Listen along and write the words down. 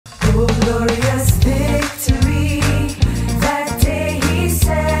glorious victory. That day he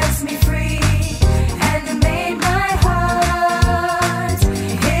sets me free and made my heart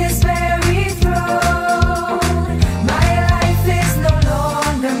his very throne. My life is no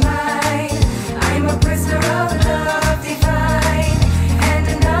longer mine. I'm a prisoner of love divine, and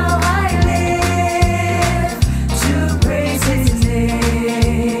now I live to praise his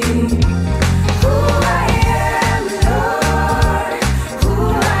name. Who I am, Lord, who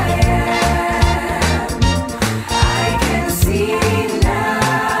I am. I can see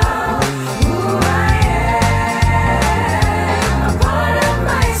now who I am. A part of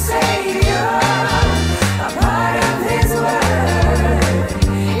my Savior, a part of his word.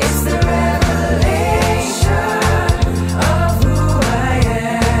 It's the revelation of who I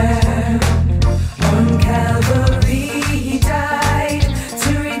am. On Calvary he died to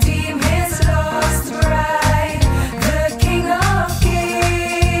redeem his lost bride. The King of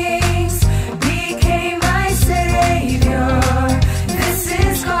Kings became my Savior. This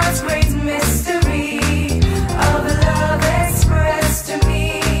is God's great mystery of love expressed to me,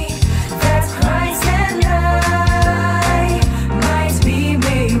 that Christ and I might be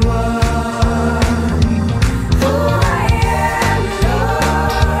made one. Who I am,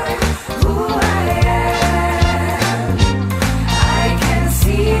 Lord, who I am. I can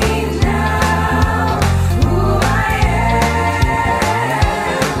see now who I am.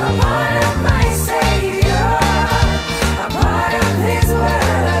 A part of my Savior, a part of his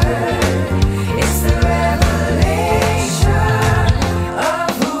word. It's the revelation of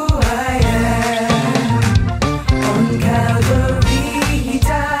who I am. On Calvary he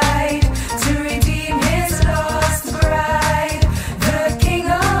died to redeem his lost bride. The King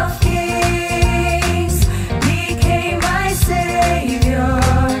of Kings became my Savior.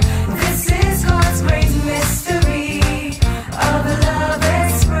 This is God's great mystery of love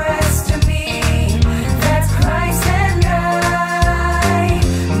expressed to me, that Christ and I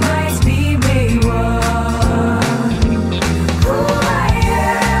might be made one. Who I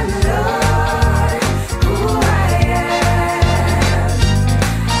am, Lord, who I am.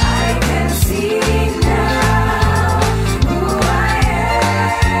 I can see now who I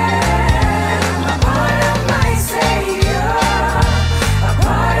am. A part of my Savior, a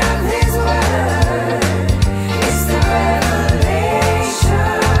part of his word. It's the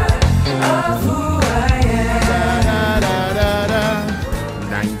revelation of who I am.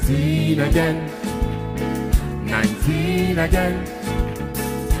 19 again, 19 again,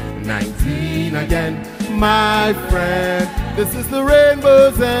 19 again, my friend. This is the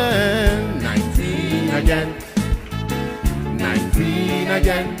rainbow's end. 19 again, 19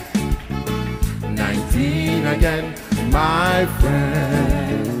 again, 19 again, my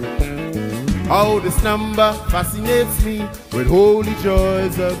friend. Oh, this number fascinates me with holy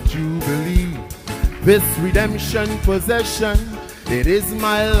joys of jubilee. This redemption possession, it is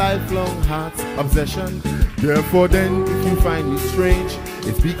my lifelong heart's obsession. Therefore then, if you find me strange,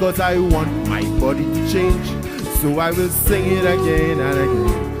 it's because I want my body to change. So I will sing it again and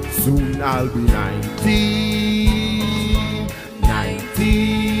again. Soon I'll be 19,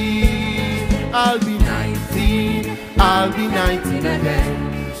 19. I'll be 19, I'll be 19 again.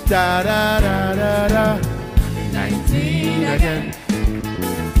 Da da da da da. 19 again,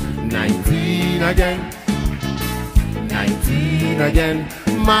 19 again, 19 again,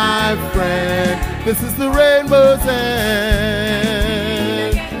 my friend. This is the rainbow's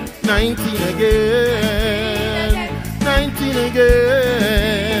end. 19 again, 19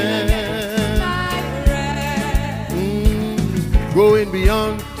 again. Going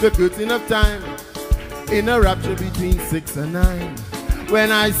beyond the curtain of time, in a rapture between 6 and 9.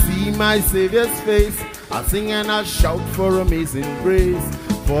 When I see my Savior's face, I'll sing and I'll shout for amazing grace.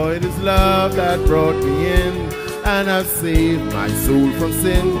 For it is love that brought me in, and I've saved my soul from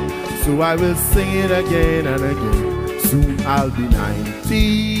sin. So I will sing it again and again. Soon I'll be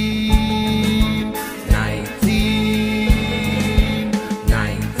 19, 19,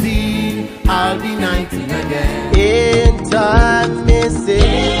 19. I'll be 19 again. In time message,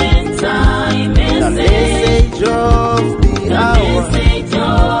 In time the message of the hour. In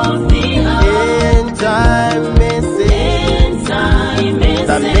time message, In time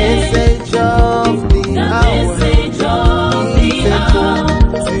the message of the hour. Is echo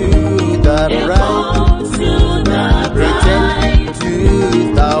to the bride, return to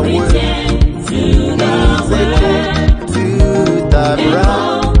the word. Is echo to the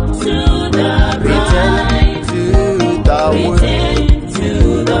bride, return to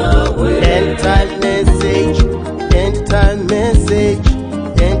the word. End time message, end time message,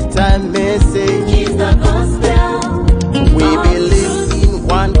 end time message. is the gospel. We believe in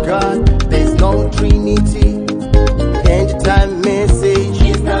one God, about Trinity. End time message.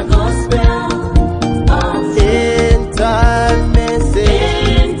 It's the gospel of End time message.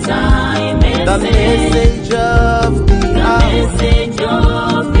 end time The message of the hour. message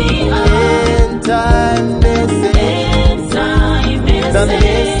of the hour. End time message. End time The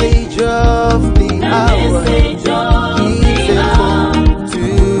message of the hour. message of He's the a hour. call to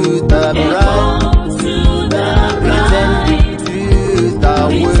the bride. Come to the bride. To the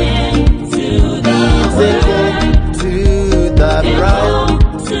word. Return to the He's a call to the bride. Come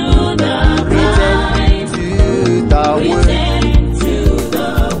to the bride. To the word. Return to the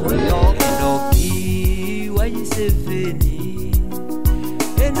word. Enoki wajiseveni,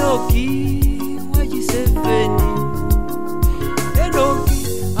 Enoki wajiseveni, Enoki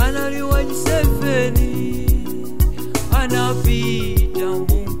anali wajiseveni, anapita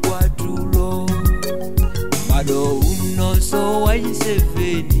munkwatulo, bado unoso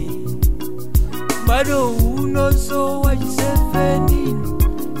wajiseveni, bado unoso wajiseveni,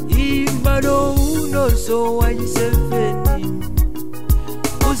 bado unoso wajiseveni.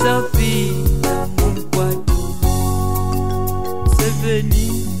 Uzapita munkwatu seveni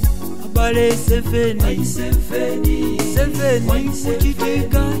abale seveni seveni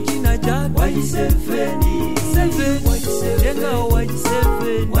kuchitika china chake seveni tenga waji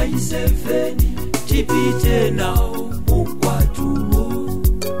seveni chipite nao munkwatu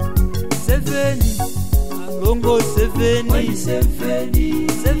seveni alongo seveni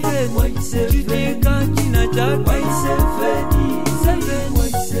kuchitika china chake seveni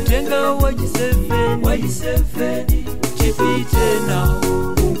tenga waji seveni chipite nao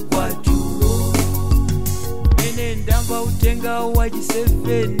munkwatulo mene ndamba utenga waji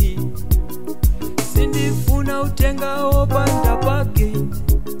seveni sindifuna utenga opanda pake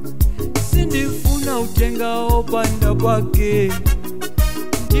sindifuna utenga opanda pake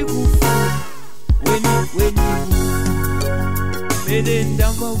ndikufa weni mene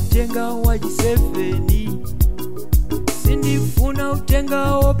ndamba utenga waji seveni sindifuna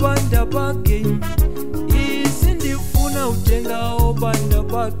utenga opanda pake sindifuna utenga opanda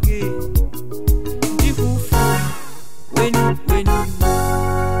pake ndikufa weni utenga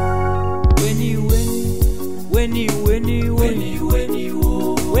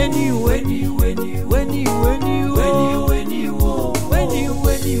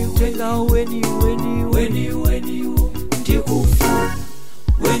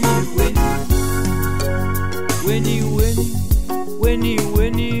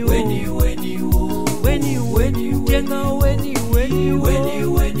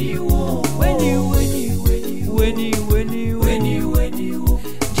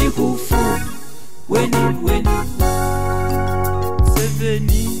ndikufa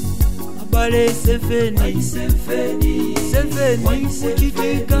seveni abale seveni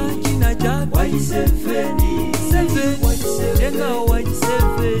kuchitika china chake seveni tenga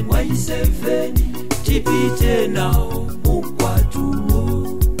waji seveni chipite nao munkwatulo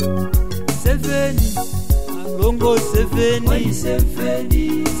seveni alongo seveni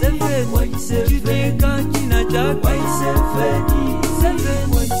kuchitika china chake seveni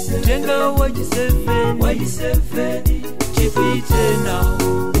tenga waji seveni chipite nao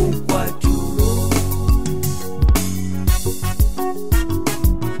munkwatulo.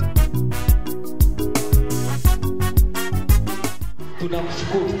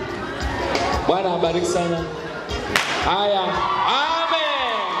 Tunamshukuru Bwana, abariki sana. Haya,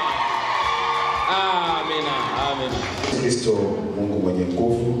 amen, amen, amen. Kristo Mungu mwenye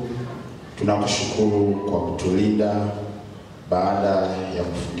nguvu, tunakushukuru kwa kutulinda baada ya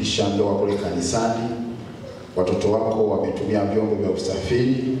kufundisha ndoa kule kanisani. Watoto wako wametumia vyombo vya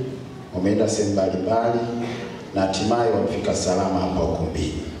usafiri, wameenda sehemu mbalimbali na hatimaye wamefika salama hapa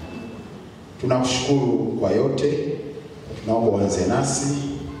ukumbini. Tunakushukuru kwa yote. Tunaomba uanze nasi,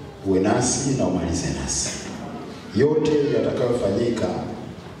 uwe nasi na umalize nasi. Yote yatakayofanyika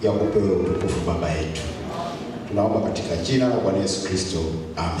yakupewe utukufu Baba yetu. Tunaomba katika jina la Bwana Yesu Kristo.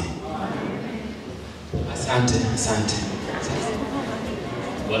 Amen. Asante.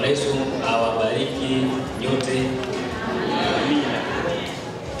 Bwana Yesu awabariki nyote. Amina.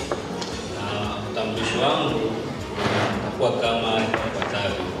 Utambulisho wangu utakuwa kama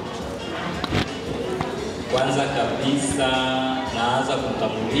ifuatavyo. Kwanza kabisa naanza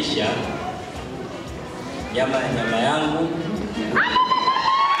kutambulisha nyama yangu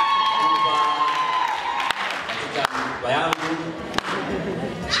katika mfupa yangu,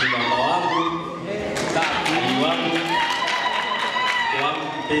 shimama wangu, tapi wangu,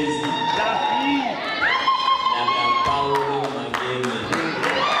 mpenzi na Paulo Mageme.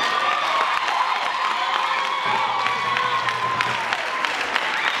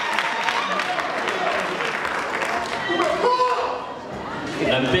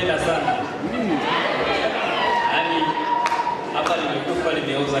 nampenda sana. Yaani hapa nimekufa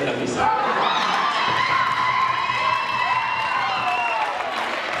nimeoza kabisa.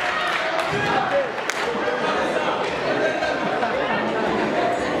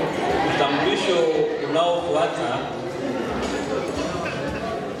 Utambulisho unaofuata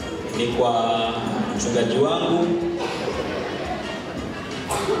ni kwa mchungaji wangu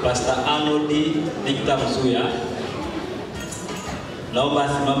Pastor Arnold Victor Msuya. Naomba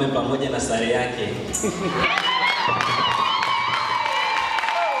asimame pamoja na sare yake.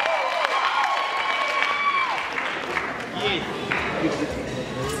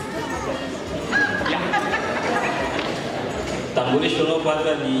 Tambulisho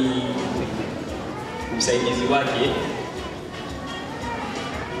unaopata ni msaidizi wake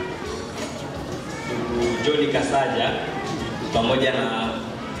Johnny Kasaja pamoja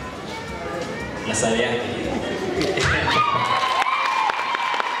na sare yake.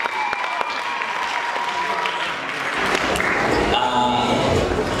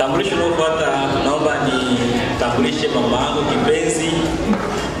 Tambulisho unaofuata naomba nitambulishe mama yangu kipenzi,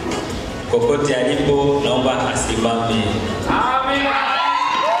 kokote alipo naomba asimame. Amina.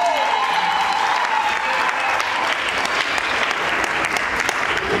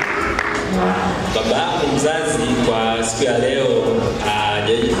 Baba yangu mzazi kwa siku ya leo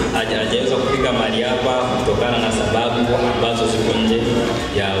hajaweza kufika mahali hapa kutokana na sababu ambazo ziko nje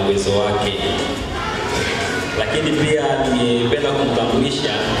ya uwezo wake. Lakini pia ningependa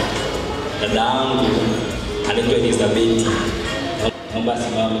kumtambulisha dada yangu anaitwa Elizabeth. Naomba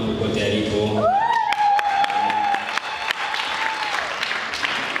simame kokote alipo.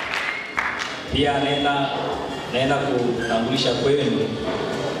 Pia naenda kutambulisha kwenu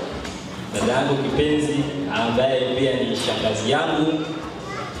dada yangu kipenzi ambaye pia ni shangazi yangu,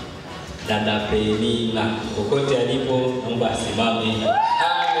 dada Penina. Kokote alipo naomba asimame.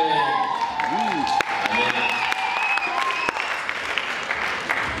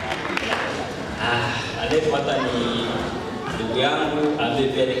 Anayefuata ni ndugu yangu ambaye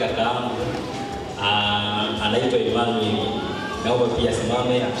pia ni kaka yangu, anaitwa Emmanuel. Naomba pia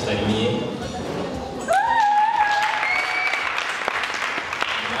asimame atusalimie.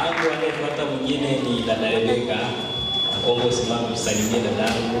 Yangu anayefuata mwingine ni dada Rebeka. Naomba usimame usalimie dada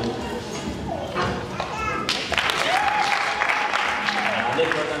yangu.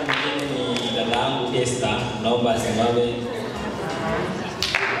 Anayefuata mwingine ni dada yangu Esther. Naomba asimame.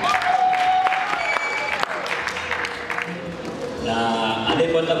 Na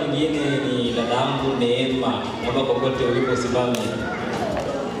anayefuata mwingine ni dada yangu Neema. Naomba kokote ulipo simame.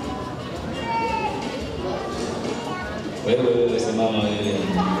 Wewe simama wewe.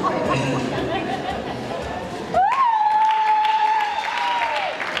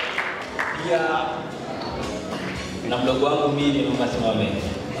 Pia na mdogo wangu mimi naomba simame.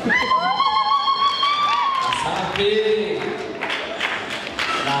 Asante.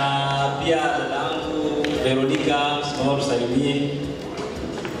 Na pia dadangu Veronica, simama tusalimie.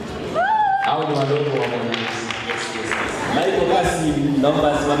 Hao ni wadogo wa Mwenyezi. Maiko kasi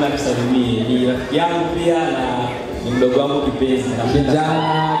naomba simama tusalimie. Ni rafiki yangu pia na ni mdogo wangu kipenzi.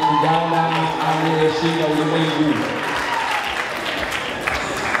 Kijana aliyeshinda ulimwengu.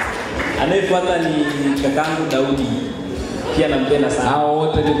 Anayefuata ni kakangu Daudi. Pia nampenda sana. Hao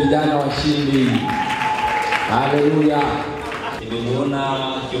wote ni vijana washindi. Haleluya. Nimemuona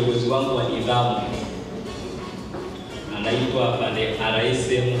kiongozi wangu wa nidhamu. Anaitwa Pande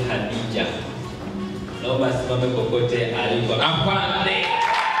Araisem Hadija. Naomba simame kokote alipo. Apande.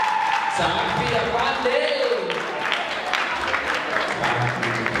 Safi apande.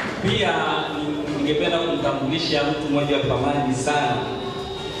 Pia ningependa kumtambulisha mtu mmoja wa thamani sana.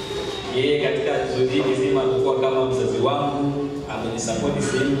 Yeye katika zoezi zima alikuwa kama mzazi wangu, amenisapoti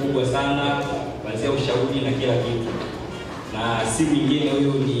sehemu kubwa sana, kuanzia ushauri na kila kitu. Na si mwingine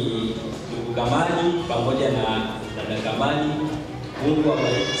huyo ni ndugu Kamani pamoja na dada Kamani. Mungu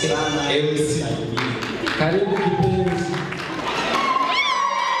awabariki sana. Karibu kipenzi.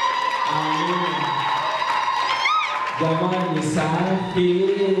 Amen. Jamani safi.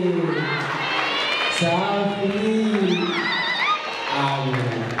 Safi.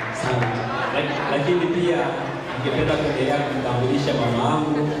 Amen. Lakini pia ningependa kuendelea kumtambulisha mama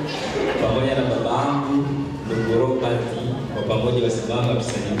yangu pamoja na baba yangu ndugu Robert, kwa pamoja wasimama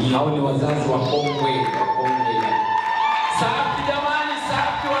tusalimie. Hao ni wazazi wa kongwe. Safi jamani,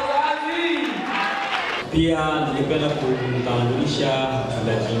 safi wazazi. Pia ningependa kumtambulisha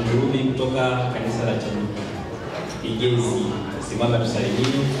mchungaji Ngurumi kutoka kanisa la Chanuka Igezi. Simama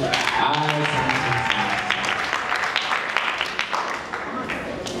tusalimie.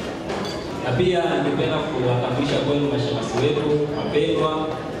 Na pia ningependa kuwatambulisha kwenu mashemasi wetu wapendwa.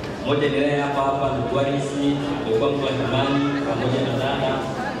 Mmoja ni naye hapa ni Joyce, alikuwa mtu wa thamani pamoja na dada.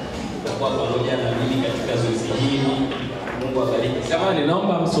 Kwa pamoja na mimi katika zoezi hili. Mungu awabariki. Jamani,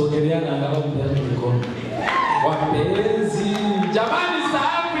 naomba msogeleane angalau mpeane mikono. Wapenzi, jamani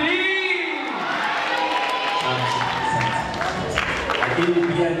safi. Lakini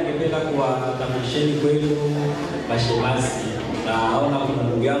pia ningependa kuwatambulisheni kwenu mashemasi. Naona kuna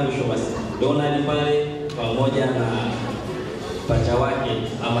ndugu yangu Shomasi Donald pale pamoja na pacha wake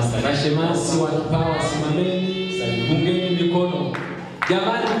ama mashemasi wa kipawa simameni, bungeni mikono.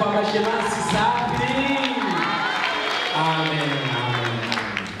 Jamani kwa mashemasi safi. Amen.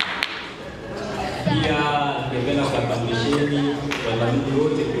 Pia ningependa kuwatambulisheni wadhamini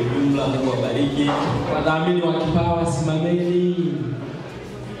wote kwa jumla. Mungu awabariki. Wadhamini wa kipawa simameni.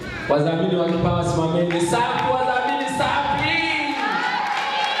 Wadhamini wa kipawa simameni. Safi wadhamini safi.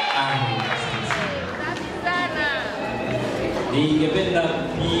 Amen. Ningependa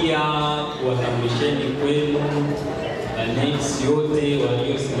pia kuwatambulisheni kwenu na next yote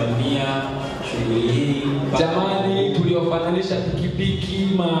waliosimamia shughuli hii. Jamani tuliofananisha pikipiki,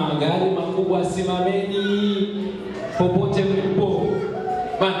 magari makubwa simameni popote mlipo.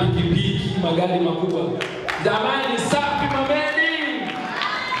 Mapikipiki, magari makubwa. Jamani safi mameni.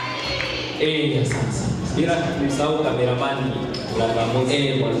 Asante. Bila kumsahau kameramani Bwana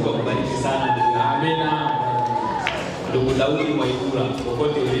Moses. Mungu akubariki sana. Amina. Ndugu Daudi Mwaikula,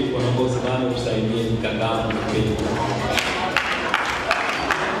 popote ulipo naomba usimame usalimie kakaangu mpendwa.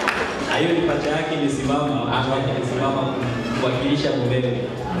 Hiyo ni pacha yake nisimama, nisimama kuwakilisha mumewe.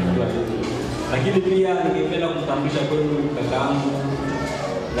 Lakini pia ningependa kumtambulisha kwenu kakaangu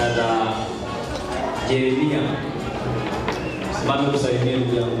dada Jeremia. Simame usalimie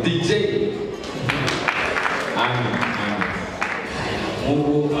ndugu yangu DJ. Amen.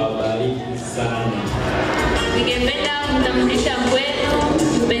 Mungu awabariki sana. Ningependa kumtambulisha kwenu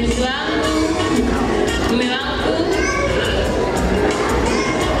mpenzi wangu, mume wangu,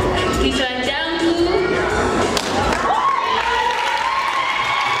 kichwa changu,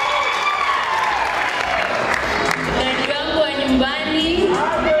 mwenzi wangu wa nyumbani,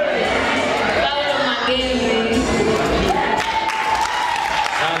 Paulo Magemi.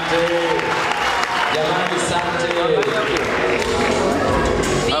 Asante. Jamani asante.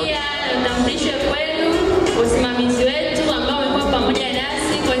 Pia natambulisha kwenu usimamizi wetu ambao wamekuwa pamoja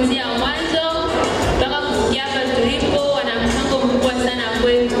nasi kuanzia mwanzo mpaka kufikia hapa tulipo. Wana mchango mkubwa sana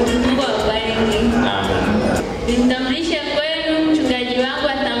kwetu. Mungu awabariki. Nimtambulishe kwenu mchungaji wangu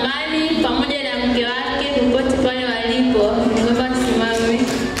wa thamani pamoja na mke wake popote pale walipo. Naomba tusimame.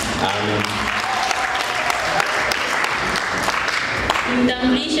 Amen.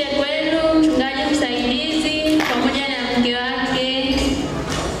 Nimtambulishe kwenu mchungaji msaidizi pamoja na mke wake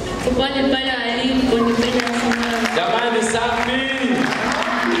popote pale walipo. Nipenda kusimama. Jamani safi.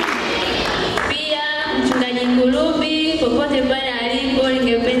 Pia mchungaji Ngulubi popote pale alipo,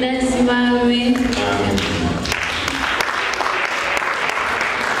 ningependa simame.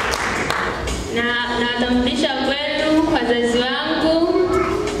 Na natambulisha kwenu wazazi wangu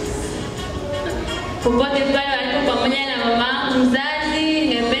popote pale walipo pamoja na mama mzazi,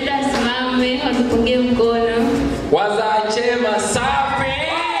 ningependa simame watupungie mkono. Wazachema safi.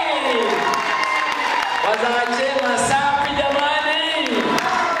 Wazachema safi jamani.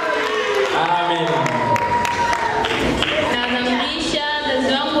 Amen. Natambulisha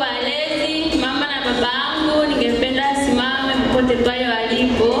wazazi wangu walezi, mama na baba yangu, ningependa simame popote pale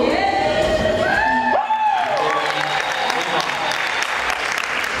walipo.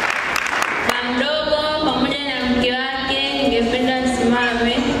 Mdogo pamoja na mke wake, ningependa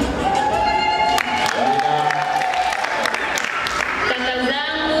simame. Kaka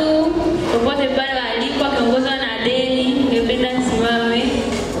zangu popote pale walipo wakiongozwa na Deni, ningependa simame.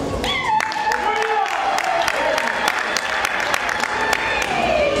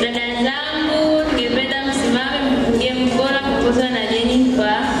 Dada zangu ningependa msimame mpungie mkono wakiongozwa na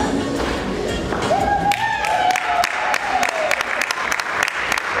Jennifer.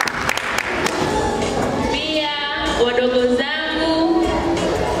 Pia wadogo zangu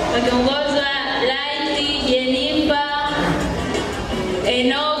wakiongozwa Light, Jennifer,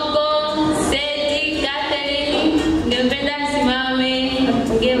 Enoko, Seti, Catherine, ningependa simame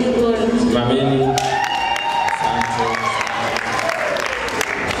mpungie mkono. Simameni.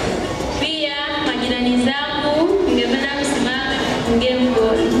 Pia majirani zangu ningependa msimame mpungie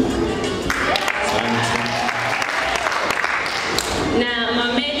mkono. Na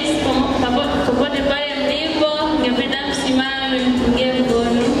mameli popote pale mlipo, ningependa msimame mpungie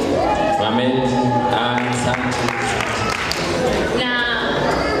mkono. Amen. Asante. Na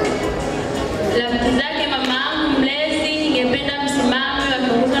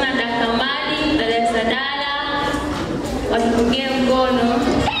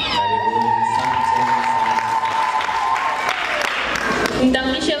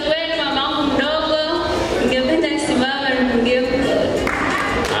Nitamlishe kwenu mamangu mdogo. Ningependa simama nipungie mkono.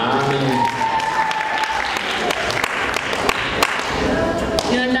 Amen.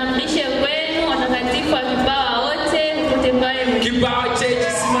 Niwatambulishe kwenu watakatifu wa vipawa wote popote pale. Kipawa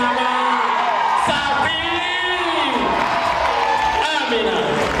chetu simama. Safi. Amina.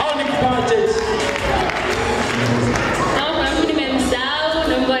 Au ni kipawa chetu. Kama kuna mtu nimemsahau,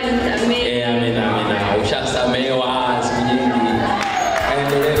 naomba nisamehe. Amina. Ushasamehewa siku nyingi.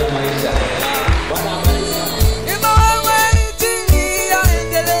 Endelea maisha. Bwana abariki.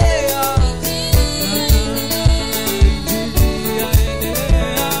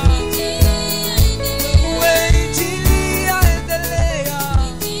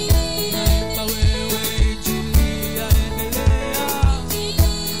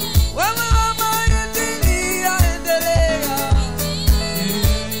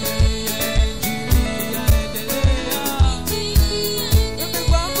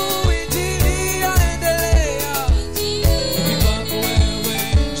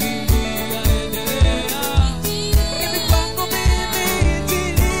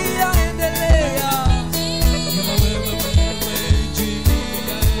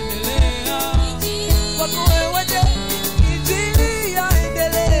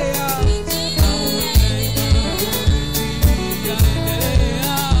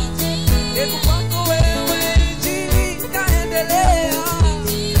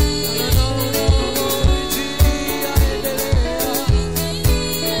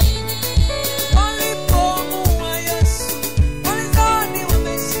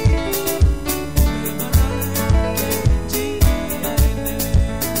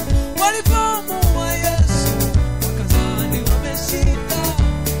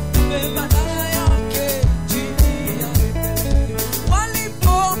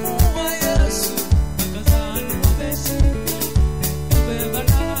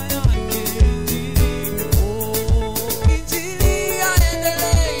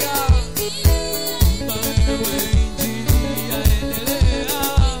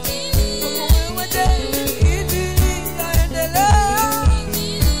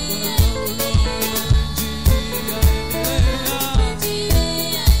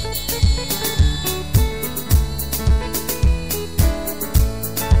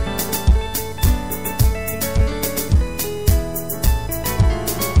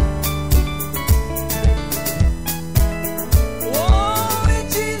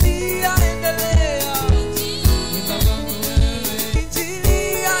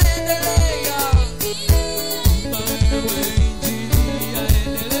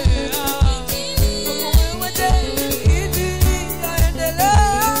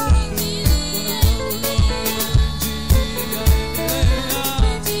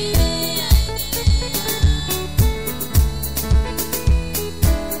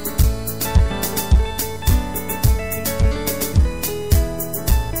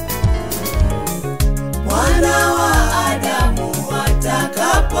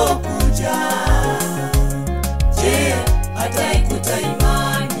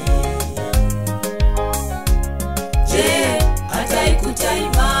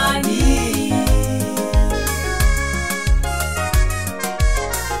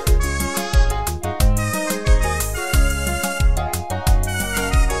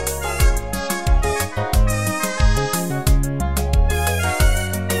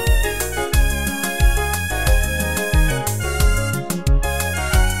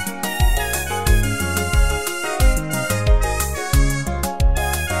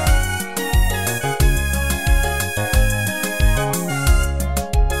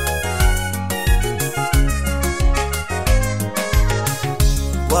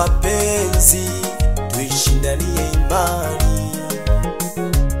 Wapenzi, tuishindanie imani.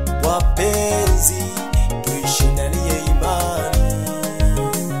 Wapenzi, tuishindanie imani.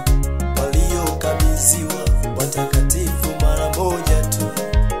 Waliokabidhiwa watakatifu mara moja tu,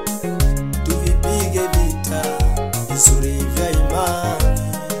 tuvipige vita vizuri vya imani.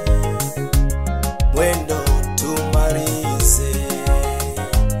 Mwendo tumalize,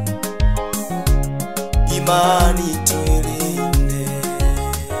 imani tuilinde.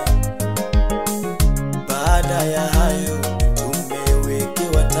 Baada ya hayo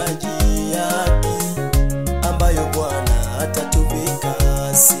tumewekewa taji yake, ambayo Bwana atatuvika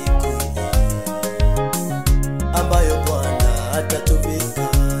siku ile, ambayo Bwana atatuvika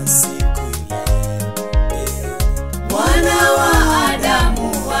siku ile. Mwana wa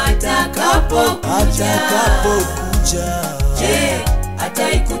Adamu atakapokuja, je,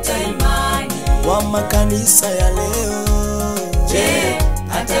 ataikuta imani? Wa makanisa ya leo, je,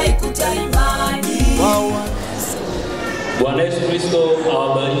 ataikuta imani? Bwana Yesu Kristo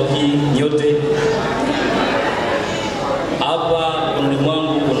awabariki nyote. Hapa ni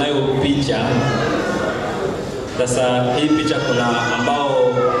mwangu kunayo picha. Sasa hii picha kuna ambao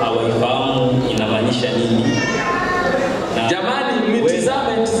hawaifahamu inamaanisha nini. Na Jamani,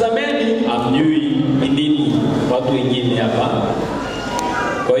 tizameni. Hamjui ni nini watu wengine hapa.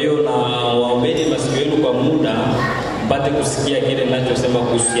 Kwa hiyo na waombeni masikio yenu kwa muda mpate kusikia kile ninachosema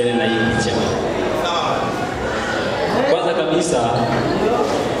kuhusiana na hii picha. Kwanza kabisa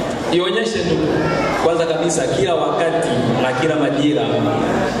ionyeshe tu. Kwanza kabisa kila wakati na kila majira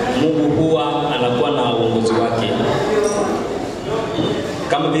Mungu huwa anakuwa na uongozi wake.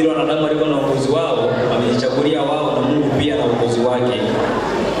 Kama vile wanadamu walikuwa na uongozi wao, wamejichagulia wao, na Mungu pia na uongozi wake.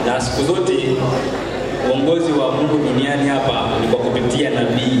 Na siku zote uongozi wa Mungu duniani hapa ni kwa kupitia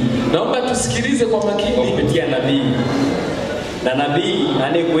nabii. Naomba tusikilize kwa makini. Kwa kupitia nabii. Na nabii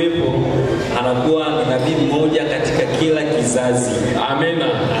anayekuwepo anakuwa ni nabii mmoja katika kila kizazi. Amina.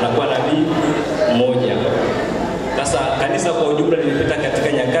 Anakuwa nabii mmoja. Sasa kanisa kwa ujumla limepita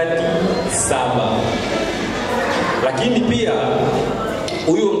katika nyakati 7. Lakini pia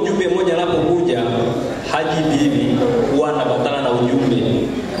huyo mjumbe mmoja anapokuja haji hivi huwa anabatana na ujumbe.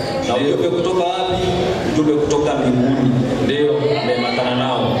 Na ujumbe kutoka wapi? Ujumbe kutoka mbinguni. Ndio amebatana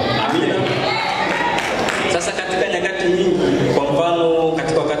nao. Amina. Sasa katika nyakati nyingi, kwa mfano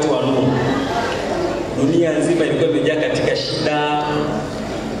katika wakati wa Nuhu, dunia nzima ilikuwa imejaa katika shida,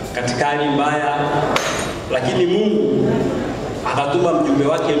 katika hali mbaya, lakini Mungu akatuma mjumbe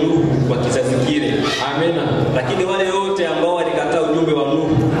wake Nuhu kwa kizazi kile. Amina. Lakini wale wote ambao walikataa ujumbe wa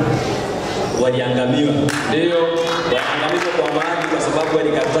Nuhu waliangamiwa. Ndio, waliangamizwa kwa maji kwa sababu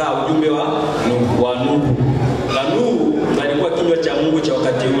walikataa ujumbe wa Nuhu. Na Nuhu alikuwa kinywa cha Mungu cha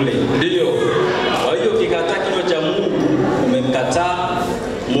wakati ule. Ndio. Kwa hiyo ukikataa kinywa cha Mungu, umemkataa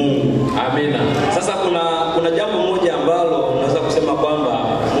Mungu. Amina. Sasa kuna jambo moja ambalo unaweza kusema kwamba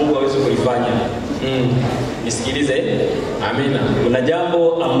Mungu hawezi kulifanya. Nisikilize. Amina. Kuna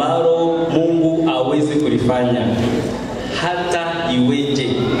jambo ambalo Mungu hawezi kulifanya. Hata iweje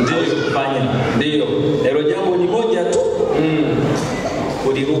hawezi kufanya. Ndio. Hilo jambo ni moja tu.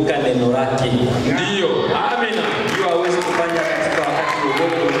 Kuliruka neno lake. Ndio. Amina. Hiyo hawezi kufanya katika wakati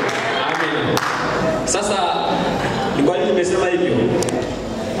wowote. Amina. Sasa ni kwa nini nimesema hivyo?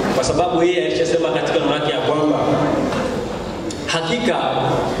 Kwa sababu yeye alishasema katika neno lake ya kwamba hakika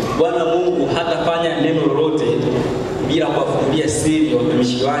Bwana Mungu hatafanya neno lolote bila kuwafunulia siri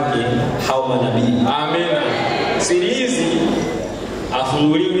watumishi wake hao manabii. Amina. Siri hizi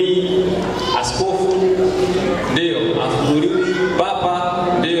afunuliwi askofu, ndio, afunuliwi papa,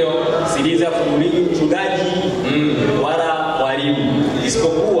 ndio, siri hizi afunuliwi mchungaji wala mwalimu,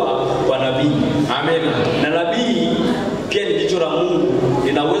 isipokuwa kwa nabii. Amina. Na nabii pia ni jicho la Mungu,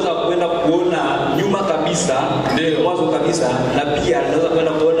 linaweza kwenda kuona nyuma kabisa, ndio, mwanzo kabisa, na pia linaweza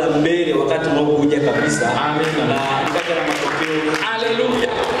kwenda kuona mbele wakati unaokuja kabisa. Amina. Na ikaja na matokeo. Haleluya.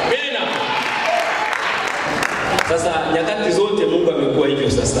 Amina. Sasa nyakati zote Mungu amekuwa hivyo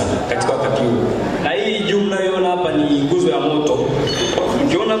sasa katika wakati huu. Na hii jumla yoona hapa ni nguzo ya moto.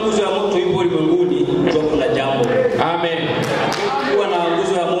 Ukiona nguzo ya moto ipo ulimwenguni, ndio kuna jambo. Amen. Kuwa na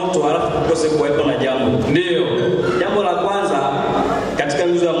nguzo ya moto halafu kukose kuwepo na jambo. Ndio. Jambo la kwanza katika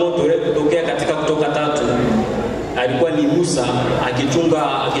nguzo ya moto ile kutokea katika Kutoka 3 alikuwa ni Musa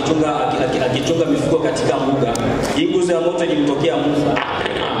akichunga mifugo katika mbuga. Hii nguzo ya moto ilimtokea Musa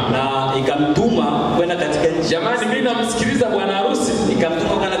na ikamtuma kwenda katika nchi. Jamani, mimi namsikiliza bwana harusi. Ikamtuma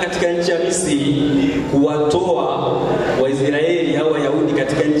kwenda katika nchi ya Misri kuwatoa Waisraeli au Wayahudi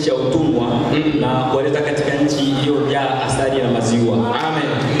katika nchi ya utumwa na kuwaleta katika nchi iliyojaa asali na maziwa.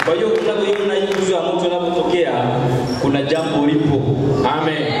 Amen. Kwa hiyo unapoiona hii nguzo ya moto inapotokea, kuna jambo lipo.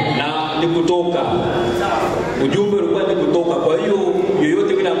 Amen. Na ni kutoka. Ujumbe ulikuwa ni kutoka. Kwa hiyo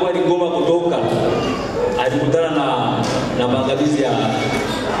yoyote yule ambaye aligoma kutoka alikutana na maangamizi ya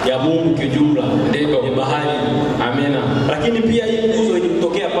Mungu kijumla, ndio ni bahari. Amina. Lakini pia hii nguzo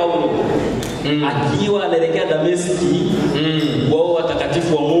ilimtokea Paulo akiwa anaelekea Dameski, wao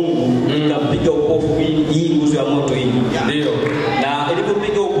watakatifu wa Mungu ikampiga upofu hii nguzo ya moto hii. Ndio. Na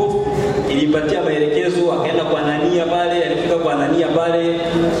ilipopiga upofu ilimpatia maelekezo, akaenda kwa Anania pale, alifika kwa Anania pale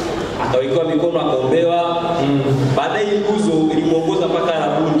akawekewa mikono akaombewa. Baadaye nguzo ilimuongoza mpaka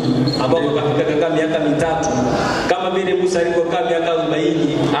Arabuni ambapo akafika kaka miaka 3 kama vile Musa alivyokaa miaka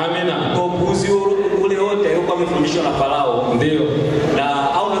 40. Amina. Kwa upuuzi ule wote alikuwa amefundishwa na Farao. Ndio.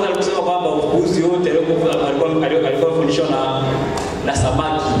 Na au naweza kusema kwamba upuuzi wote alikuwa amefundishwa na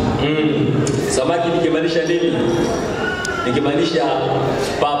samaki. Samaki nikimaanisha nini? Nikimaanisha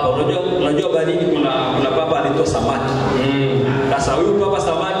papa. Unajua baharini kuna papa anaitwa samaki. Sasa huyu papa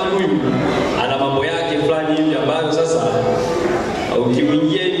samaki huyu ana mambo yake fulani hivi ambayo sasa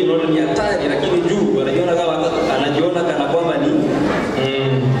ukimwingia hivi unaona ni hatari, lakini juu anajiona kana kwamba ni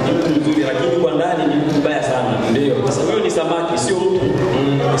mtu mzuri, lakini kwa ndani ni mtu mbaya sana. Ndio. Sasa huyo ni samaki, sio mtu.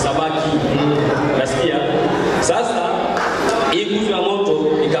 Ni samaki. Nasikia. Sasa hii nguvu ya moto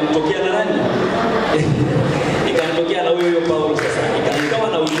ikamtokea na nani? Ikamtokea na huyo Paulo sasa. Ikawa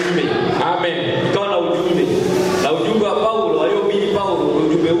na ujumbe. Amen. Ikawa na ujumbe. Na ujumbe wa Paulo waliohubiri Paulo,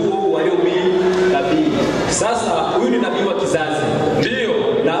 ujumbe huo waliohubiri nabii. Sasa huyu ni nabii wa kizazi. Ndio.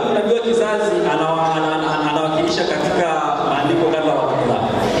 Na huyu nabii wa kizazi anawakilisha katika maandiko kadha wa kadha.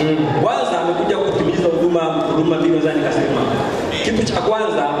 Kwanza amekuja kutimiza huduma mbili za nikasema. Kitu cha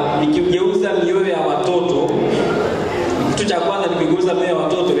kwanza ni kugeuza mioyo ya watoto. Kitu cha kwanza ni kugeuza mioyo ya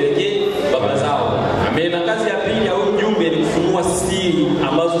watoto welekee baba zao. Amen. Na kazi ya pili ya huyu mjumbe ni kufunua siri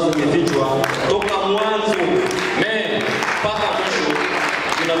ambazo zimefichwa toka mwanzo mpaka mwisho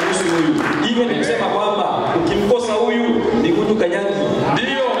zinamhusu huyu. Hivyo ni kusema kwamba ukimkosa huyu ni kutu kanyaki.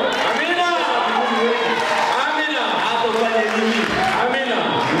 Ndio. Amina. Amina. Hapo ufanye nini? Amina.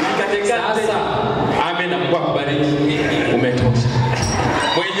 Sasa. Amina. Mungu akubariki. Umetosha.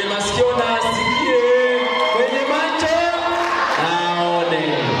 Mwenye masikio na asikie, mwenye macho aone.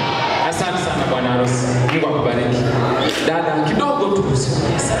 Asante sana bwana harusi. Mungu akubariki. Dada kidogo tu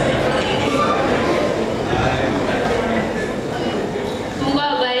usiongeze. Mungu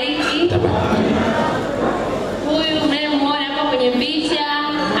awabariki. Huyu mnayemwona hapa kwenye picha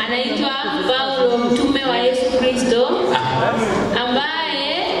anaitwa Paulo, mtume wa Yesu Kristo,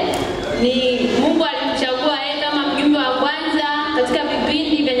 ambaye ni Mungu alimchagua yeye kama mjumbe wa kwanza katika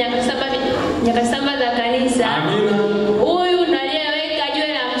vipindi vya nyakati saba za kanisa. Huyu ndiye aliyeweka jiwe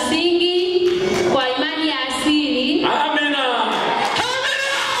la msingi kwa imani ya asili. Amina.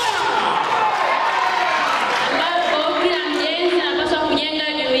 Ambapo kila mjenzi anapaswa kujenga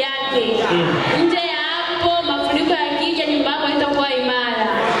juu yake. Nje ya hapo mafuriko yakija nyumba yako haitakuwa imara.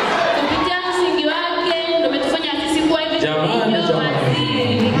 Kupitia msingi wake ndio umetufanya sisi kuwa hivi tulivyo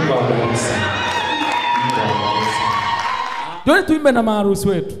asili. Ndio tuimbe na maharusi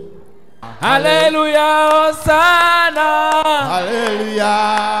wetu. Haleluya Hosana. Haleluya.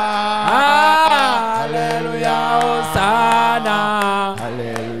 Haleluya Hosana.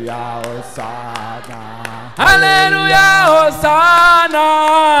 Haleluya Hosana. Haleluya Hosana.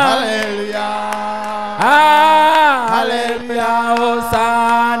 Haleluya. Haleluya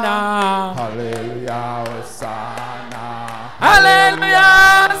Hosana. Haleluya Hosana. Haleluya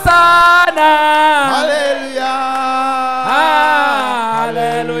Hosana. Haleluya.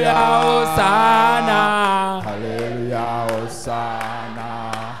 Haleluya Hosana. Haleluya Hosana.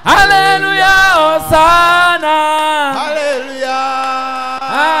 Haleluya Hosana. Haleluya.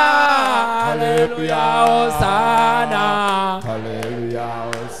 Haleluya Hosana. Haleluya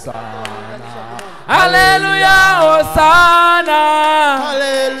Hosana. Haleluya Hosana.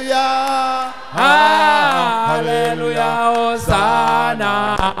 Haleluya. Haleluya Hosana.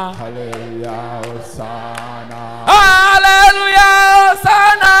 Haleluya Hosana. Haleluya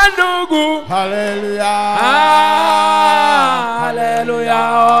Hosana ndugu. Haleluya. Haleluya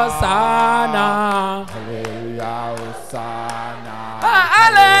Hosana. Haleluya Hosana.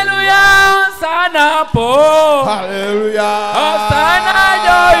 Haleluya Hosana po. Haleluya. Hosana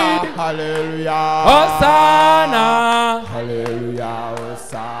Joy. Haleluya. Hosana. Haleluya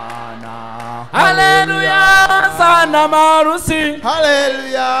Hosana. Haleluya Hosana marusi.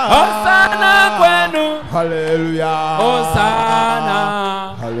 Haleluya. Hosana kwenu. Haleluya. Hosana.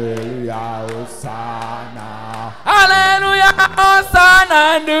 Haleluya Hosana. Haleluya Hosana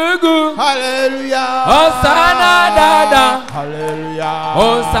ndugu. Haleluya. Hosana dada. Haleluya.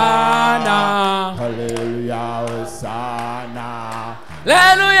 Hosana. Haleluya Hosana.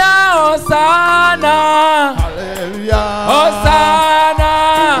 Haleluya Hosana. Haleluya. Hosana.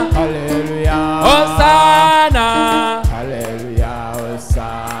 Haleluya. Hosana. Haleluya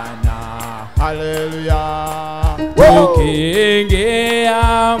Hosana. Haleluya. Tukiingia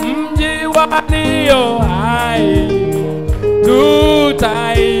mji walio hai,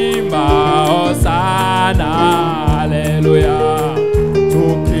 tutaimba Hosana. Haleluya.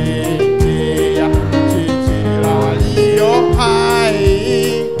 Tukiingia jiji la walio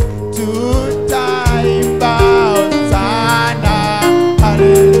hai, tutaimba Hosana.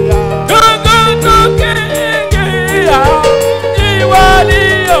 Haleluya. Tukiingia mji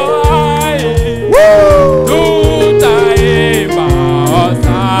walio hai, tutaimba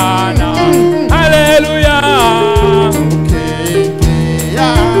Hosana. Haleluya. Tukiingia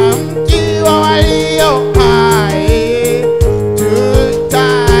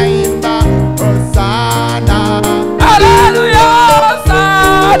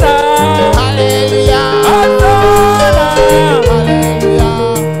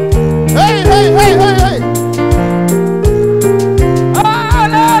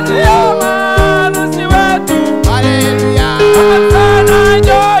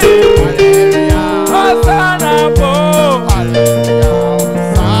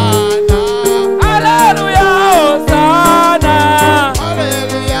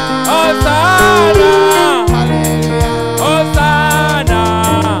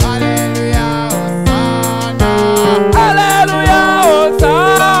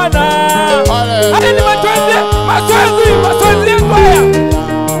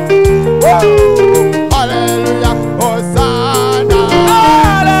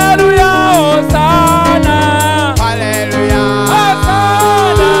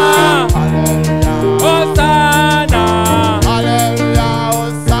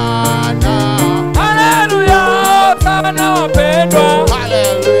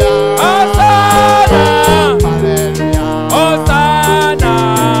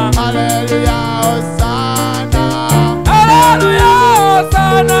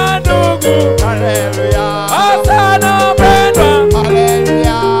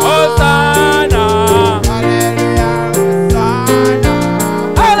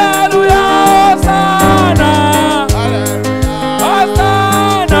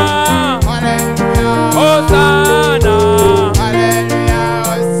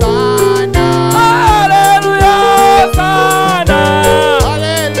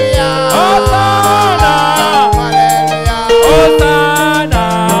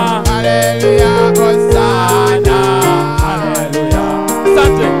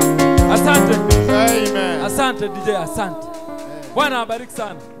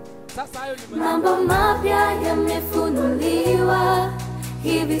Mambo mapya yamefunuliwa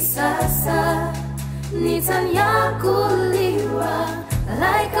hivi sasa, nitanyakuliwa.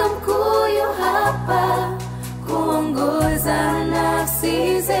 Malaika mkuu yu hapa kuongoza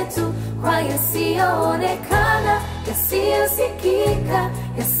nafsi zetu kwa yasiyoonekana, yasiyosikika,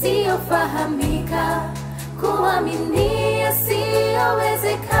 yasiyofahamika, kuamini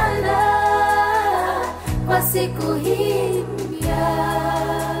yasiyowezekana kwa siku hii mpya.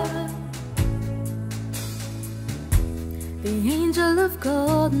 The angel of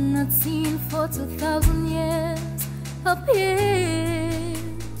God not seen for 2,000 years appeared.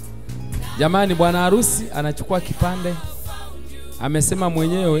 Jamani, bwana harusi anachukua kipande. Amesema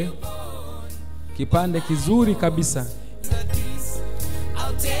mwenyewe kipande kizuri kabisa.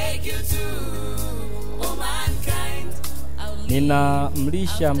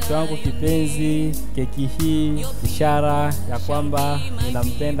 Ninamlisha mke wangu kipenzi keki hii, ishara ya kwamba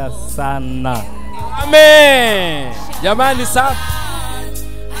ninampenda sana. Amen. Jamani, safi.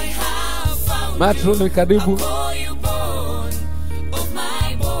 Matroni karibu.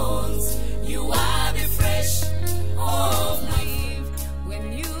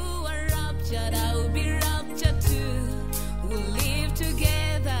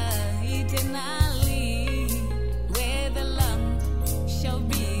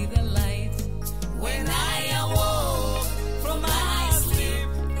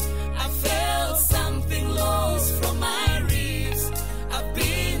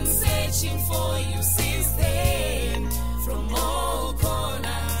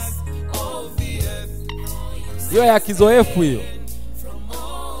 Hiyo ya kizoefu hiyo.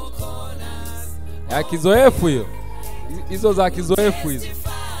 Ya kizoefu hiyo. Hizo za kizoefu hizo.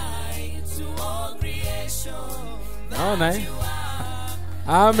 Naona eh?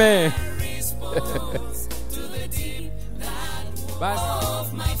 Amen. Basi.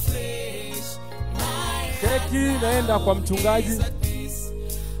 Keki naenda kwa mchungaji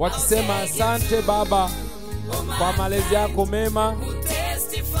wakisema asante baba kwa malezi yako mema.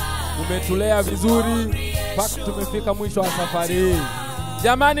 Umetulea vizuri mpaka tumefika mwisho wa safari hii.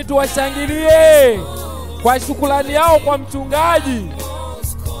 Jamani, tuwashangilie kwa shukrani yao kwa mchungaji.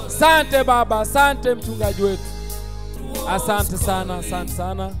 Asante baba, asante mchungaji wetu. Asante sana, asante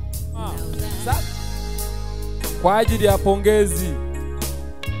sana. Kwa ajili ya pongezi,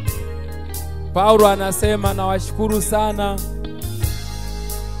 Paulo anasema nawashukuru sana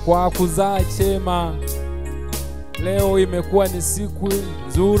kwa kuzaa chema. Leo imekuwa ni siku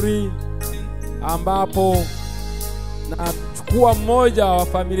nzuri ambapo nachukua mmoja wa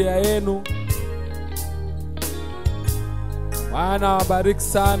familia yenu. Bwana wabariki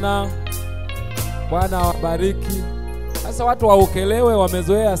sana. Bwana wabariki. Sasa watu waukelewe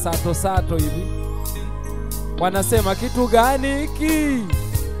wamezoea sato hivi. Wanasema kitu gani hiki?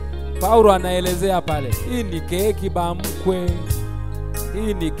 Paulo anaelezea pale. Hii ni keki bamkwe.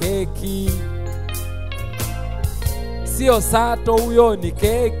 Hii ni keki. Sio sato huyo, ni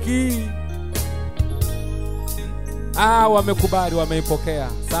keki. Wamekubali, wameipokea.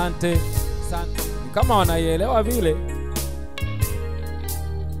 Asante. Asante. Kama wanaielewa vile.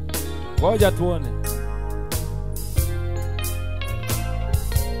 Ngoja tuone.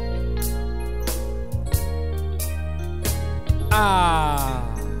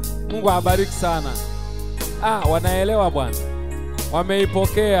 Mungu awabariki sana. Wanaelewa bwana.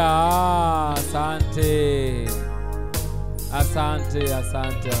 Wameipokea. Asante. Asante,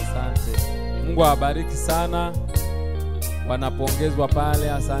 asante, asante. Mungu awabariki sana. Wanapongezwa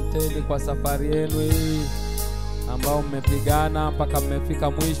pale. Asanteni kwa safari yenu hii ambao mmepigana mpaka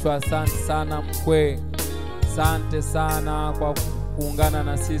mmefika mwisho. Asante sana mkwe. Asante sana kwa kuungana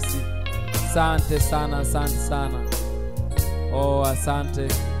na sisi. Asante sana, asante sana. Asante.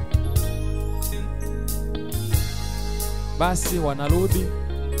 Basi wanarudi.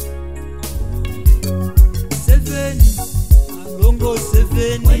 7 Alongo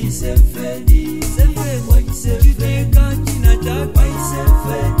 7 7 Tuteka china chako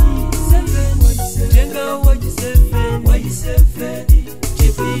 7 Jenga waji 7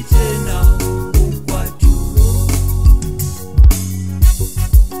 Chipite na ukwatu.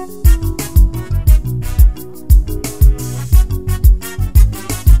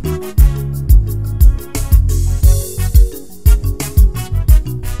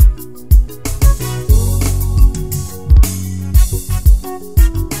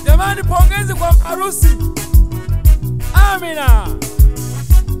 Jamani, pongezi kwa harusi. Amina.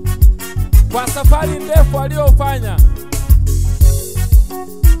 Kwa safari ndefu aliyofanya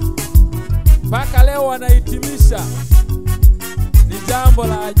mpaka leo wanahitimisha. Ni jambo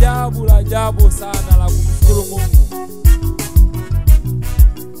la ajabu sana la kumshukuru Mungu.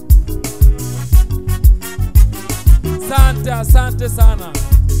 Asante, asante sana.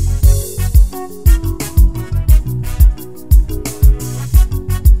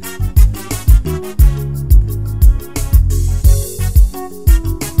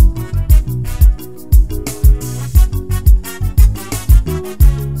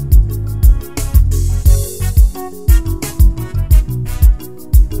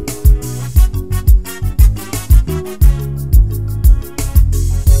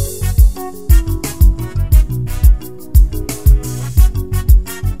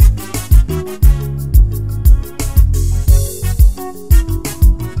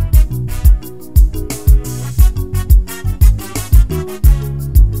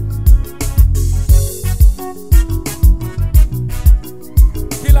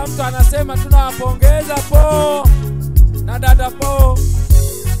 Kila mtu anasema tunawapongeza po na dada po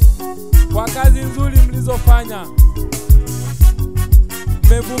kwa kazi nzuri mlizofanya.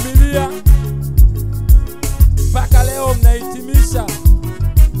 Mmevumilia mpaka leo mnahitimisha.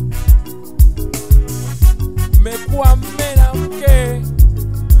 Mmekuwa mme na mke,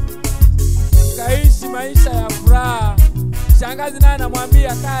 mkaishi maisha ya furaha. Shangazi naye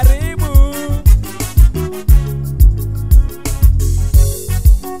anamwambia karibu.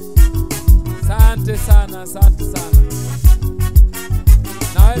 Asante sana, asante sana.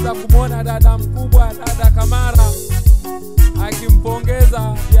 Naweza kumwona dada mkubwa, dada Kamara,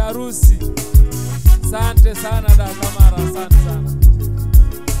 akimpongeza bi harusi. Asante sana dada Kamara, asante sana.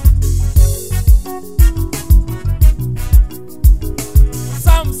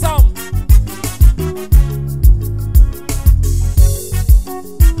 Sam.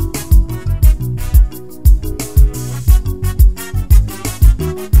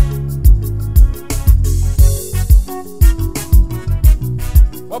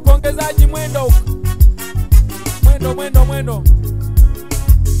 Wapongezaji mwendo.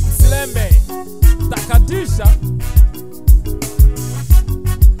 Silembe takatisha.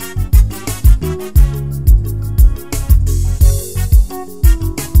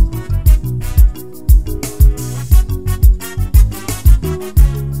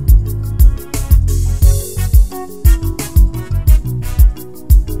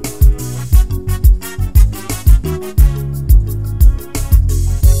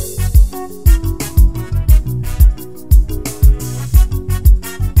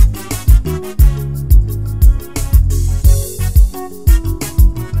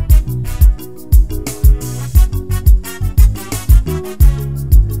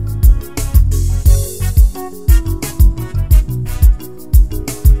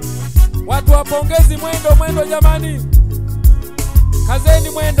 Watu wapongezi mwendo jamani. Kazeni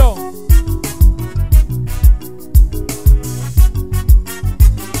mwendo.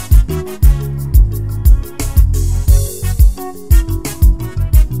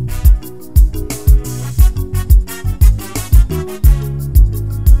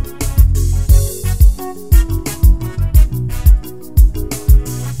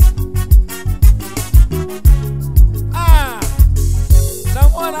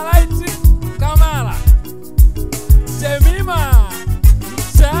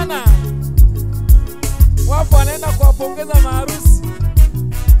 Wapo wanaenda kuwapongeza maharusi.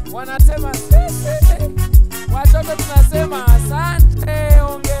 Wanasema sisi watoto tunasema asante,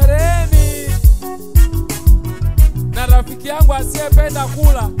 hongereni. Na rafiki yangu asiyependa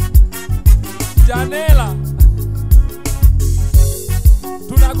kula, Janela,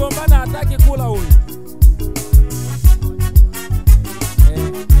 tunagombana hataki kula huyu.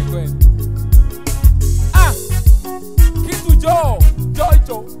 Ni kweli. Kitu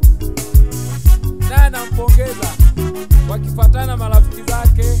Joyce naye nampongeza wakifuatana marafiki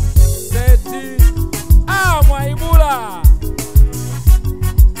zake Seti, Mwaibula,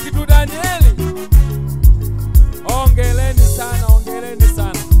 Kitu Danieli. Ongeleni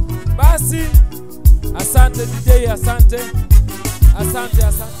sana. Basi asante DJ, asante.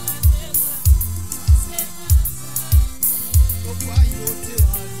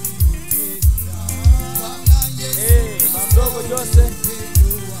 Mamdogo Joyce.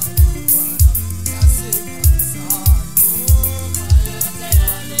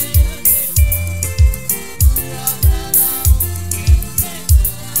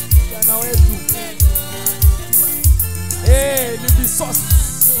 Jana wetu. Ni bisos.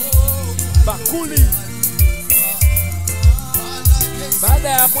 Bakuli. Baada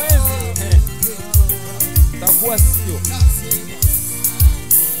ya mwezi takuwa sio.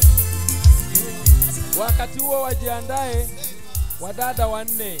 Wakati huo wajiandae wadada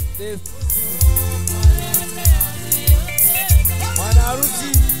 4.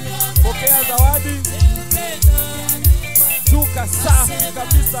 Mwanaharusi pokea zawadi. Shuka safi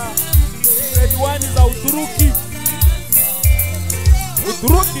kabisa. Red wine za Uturuki.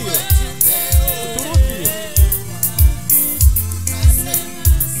 Uturuki.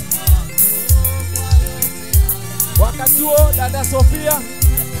 Wakati huo dada Sofia,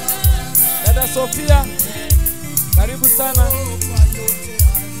 karibu sana.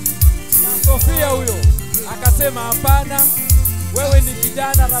 Sofia huyo akasema hapana, wewe ni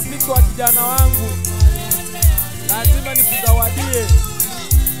kijana, rafiki wa kijana wangu, lazima nikuzawadie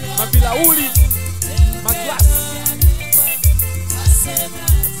mabilauli, maglasi.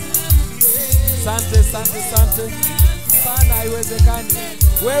 Sante. Hapana, haiwezekani.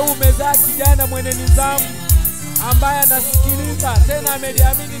 Wewe umezaa kijana mwenye nidhamu, ambaye anasikiliza tena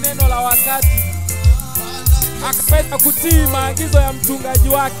ameliamini neno la wakati, akapenda kutii maagizo ya mchungaji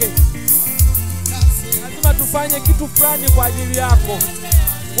wake. Lazima tufanye kitu fulani kwa ajili yako.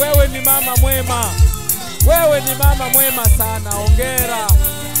 Wewe ni mama mwema. Sana. Hongera.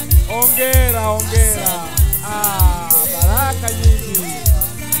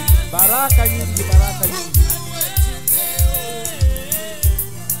 Baraka nyingi.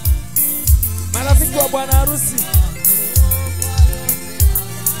 Marafiki wa bwana harusi,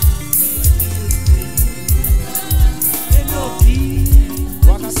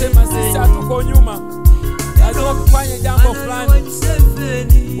 wakasema sisi hatuko nyuma, lazima tufanye jambo fulani.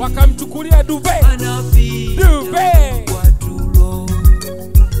 Wakamchukulia duve.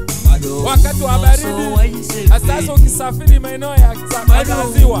 Wakati wa baridi, sasa ukisafiri maeneo ya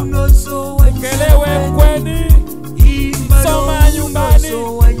ziwa, Ukelewe, Kweni, Soma nyumbani,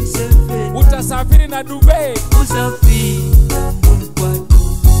 utasafiri na duve.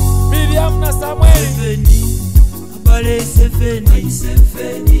 Miriam na Samueli,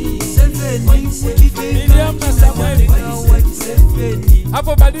 Miriam na Samueli,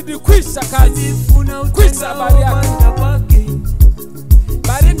 hapo baridi kwisha kazi, kwisha habari yake.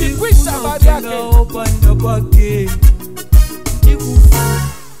 Baridi kwisha habari yake.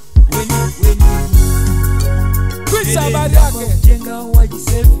 Kwisha habari yake.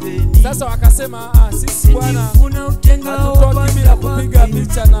 Sasa wakasema sisi bwana hatutoki bila kupiga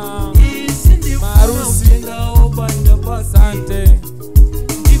picha na maharusi. Asante.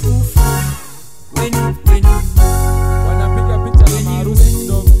 Wanapiga picha na maharusi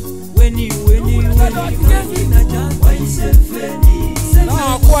kidogo. Na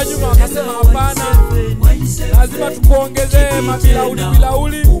wakuwa nyuma wakasema hapana, lazima tukuongezee mabilauli.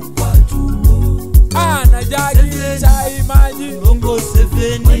 Na jagi, chai, maji.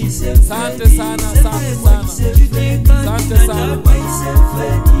 Asante sana.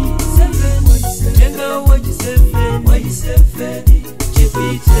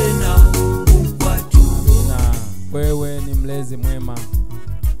 Wewe ni mlezi mwema.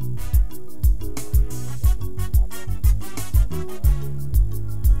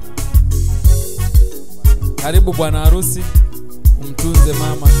 Karibu bwana harusi, umtunze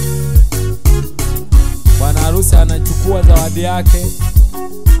mama. Bwana harusi anachukua zawadi yake,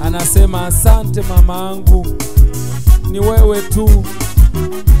 anasema asante mama angu, ni wewe tu.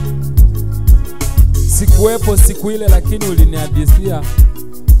 Sikuwepo siku ile, lakini ulinihadithia.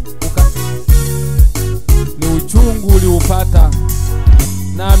 Ni uchungu uliupata,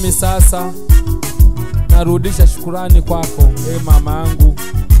 nami sasa narudisha shukurani kwako, mama angu.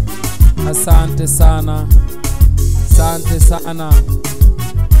 Asante sana.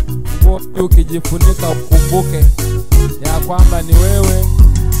 Ukijifunika ukumbuke ya kwamba ni wewe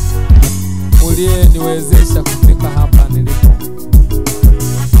uliyeniwezesha kufika hapa nilipo.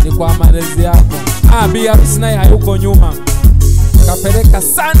 Ni kwa malezi yako. Bi harusi naye hayuko nyuma, kapeleka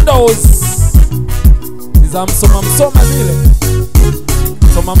sandals za msoma zile.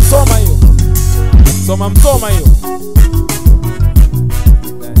 Soma hiyo.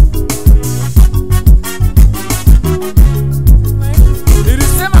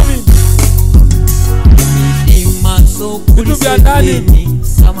 Vitu vya ndani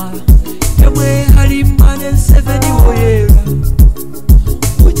Ewe halimane 7 oyera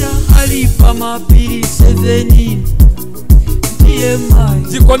Uja halipa mapiri 7 Ndiye mai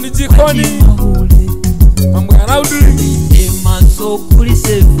Jikoni mambo ya raudu Emanso kuli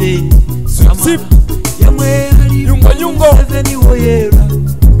 7 Samara Ewe halimane 7 oyera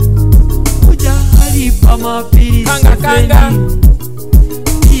Uja halipa mapiri 7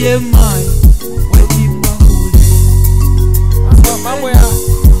 Ndiye mai mambo ya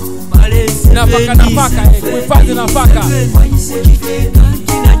nafaka, kuhifadhi nafaka.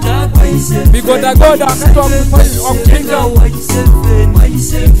 Bigodagoda wakati wa kupinga.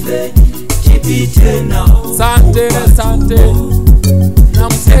 Sante. Na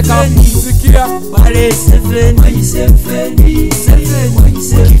mteka kusikia.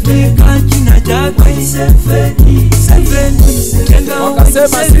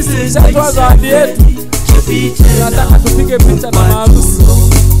 Wakasema sisi tulishatoa zawadi yetu, tunataka tupige picha na maharusi.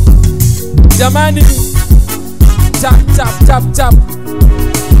 Jamani, chap chap chap chap.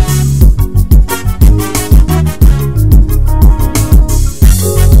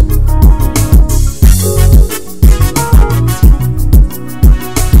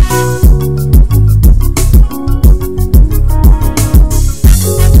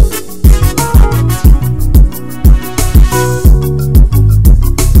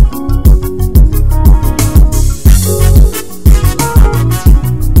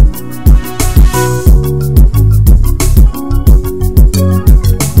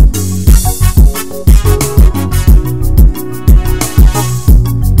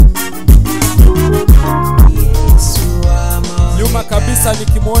 Kabisa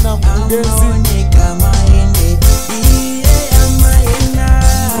nikimwona mkurugenzi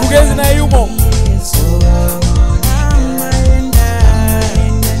na yumo.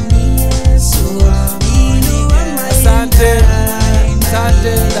 Asante,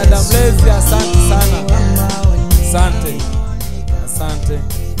 asante dada mlezi, asante sana, asante, asante.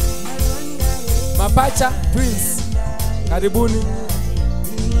 Mapacha Twins, karibuni.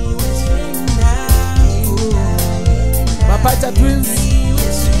 Mapacha Twins.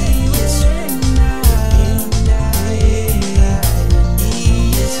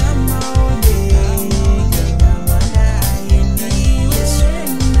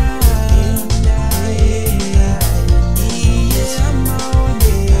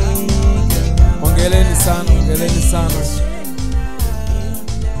 Ongeleni sana, ongeleni sana.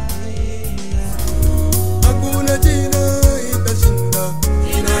 Hakuna jina itashinda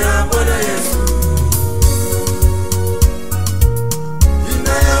jina ya Bwana Yesu.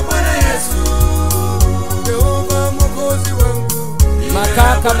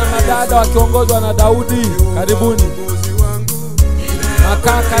 Makaka na madada wakiongozwa na Daudi, karibuni.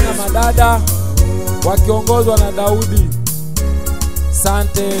 Makaka na madada wakiongozwa na Daudi.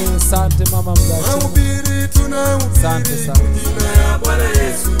 Sante, sante mama mzazi. Sante sana.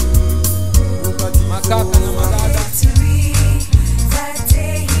 Makaka na madada.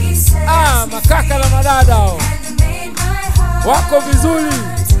 Makaka na madada wako vizuri.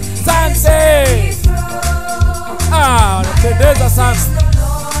 Sante. Wanapendeza sana.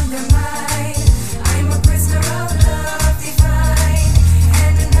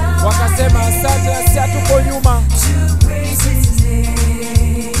 Wakasema asante, asi hatuko nyuma.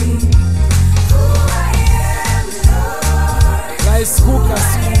 Rice cooker.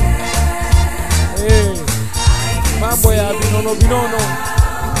 Mambo ya vinono vinono.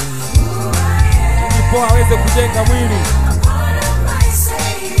 Ndipo aweze kujenga mwili.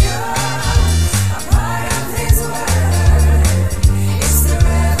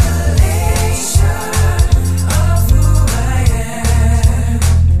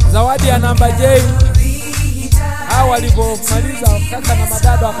 Zawadi ya namba J. Hao walipomaliza kaka na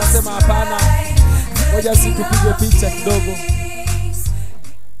madada wakasema hapana, ngoja sisi tupige picha kidogo.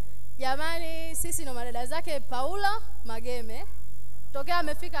 Jamani, sisi ndo madada zake Paula Mageme. Tokea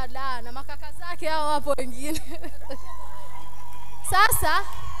amefika Dar na makaka zake hao wapo wengine. Sasa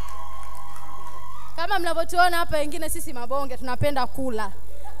kama mnavyotuona hapa wengine sisi mabonge tunapenda kula.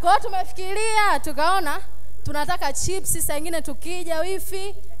 Kwa hiyo tumefikiria tukaona tunataka chips, sasa wengine tukija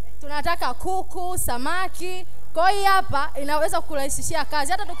wifi tunataka kuku, samaki. Kwa hiyo hapa inaweza kukurahisishia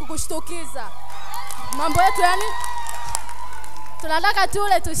kazi hata tukukushtukiza. Mambo yetu yani tunataka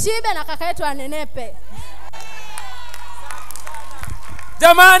tule tushibe na kaka yetu anenepe.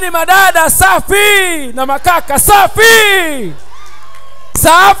 Jamani, madada safi na makaka safi.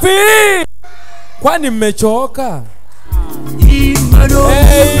 Safi. Kwani mmechoka?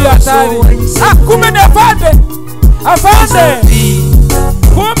 Hatari. Kumbe ni afande. Afande.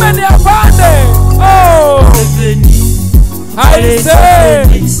 Kumbe ni afande. Haise.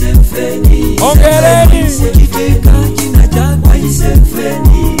 Ongereni.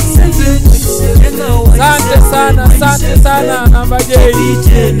 Asante sana, asante sana namba J.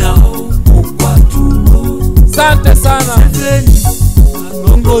 Asante sana.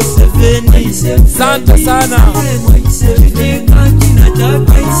 Asante sana.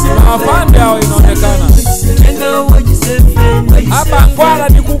 Afande hao inaonekana. Hapa ngwala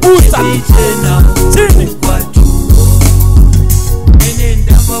ni kugusa. Chini.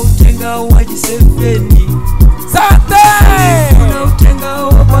 Asante.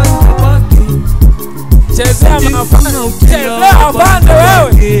 Chezea afande. Chezea afande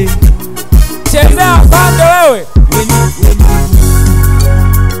wewe. Chezea afande wewe.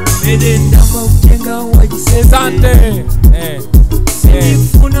 Asante.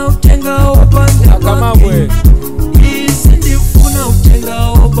 Kama wewe.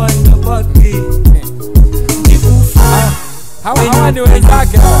 Hawa ni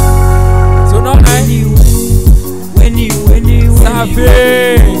wenzake hawa. Si unaona eh?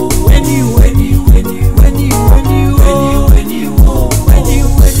 Safi.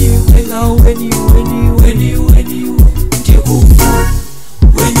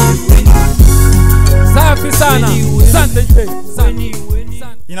 Safi sana. Asante Jay.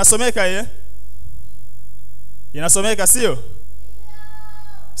 Inasomeka ye? Inasomeka sio?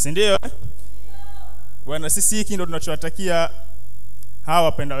 Si ndio? Bwana, sisi hiki ndo tunachowatakia hawa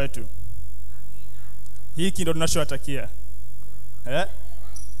wapenda wetu. Hiki ndo tunachowatakia.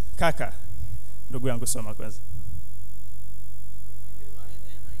 Kaka, ndugu yangu, soma kwanza.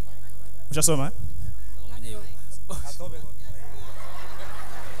 Ushasoma eh?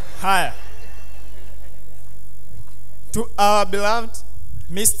 Haya. To our beloved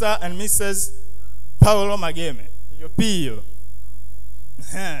Mr. and Mrs. Paulo Mageme. Yopio.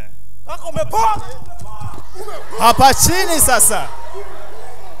 Kaka umepoa? Hapa chini sasa.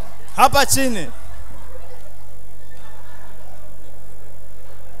 Hapa chini.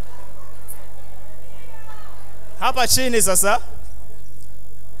 Hapa chini sasa.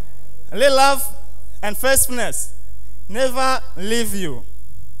 Let love and faithfulness never leave you.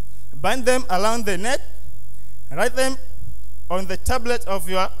 Bind them around the neck. Write them on the tablet of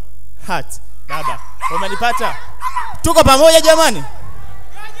your heart. Baba, umenipata? Tuko pamoja jamani?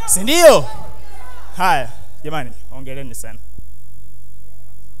 Si ndio? Haya, jamani, ongeleni sana.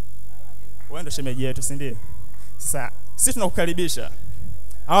 Wewe ndo shemeji yetu, si ndio? Sasa sisi tunakukaribisha.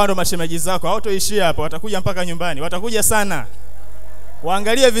 Hawa ndo mashemeji zako, hawatoishia hapa, watakuja mpaka nyumbani, watakuja sana.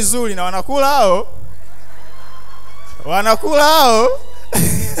 Waangalie vizuri na wanakula hao. Wanakula hao.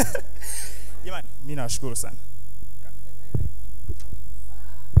 Jamani, mimi nawashukuru sana.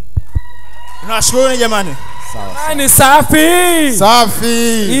 Nawashukuru jamani. Sawa. Ni safi.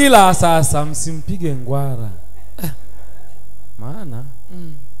 Safi. Ila sasa msimpige ngwara. Maana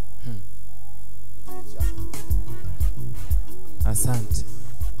Asante.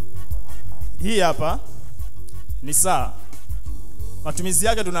 Hii hapa ni saa. Matumizi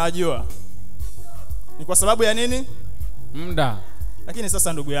yake tunajua. Ni kwa sababu ya nini? Muda. Lakini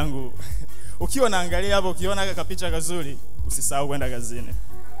sasa ndugu yangu, ukiwa naangalia hapo ukiona kaka picha kazuri, usisahau kwenda kazini.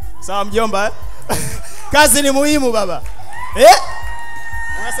 Sawa mjomba eh? Kazi ni muhimu baba.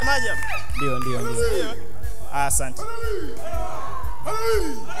 Unasemaje hapo? Ndio. Asante.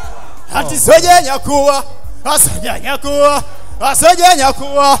 Hati soja nyakuwa. Soja nyakuwa. Soja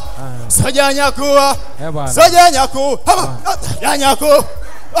nyakuwa. Soja nyakuwa. Soja nyakuwa. Soja nyakuwa.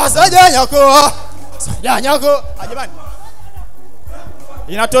 Soja nyakuwa. Soja nyakuwa. Jamani.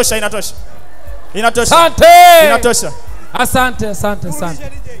 Inatosha. Asante. Inatosha. Asante.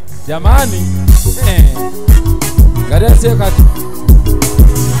 Jamani. Garasi kati.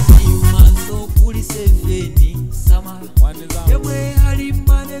 Imanzo kuli 7 samara. Yemwe hali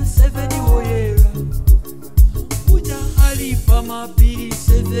mane 7 oyera. Uja hali pama pili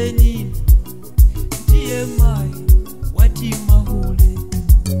 7. Ndiye mai wati mahule.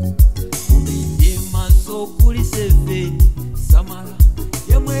 Imanzo kuli 7 samara.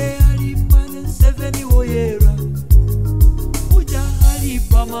 Yemwe hali mane 7 oyera. Uja hali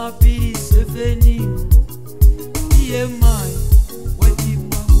pama pili 7. Ndiye mai wati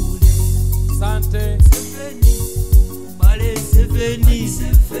mahule. Asante. 7 bale 7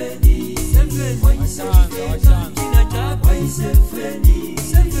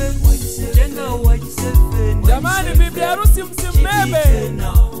 Jamani, bibi harusi msimbebe.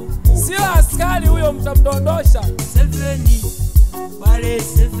 Sio askari huyo, mtamdondosha. 7 bale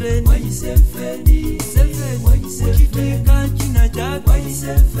 7 ukiteka china chako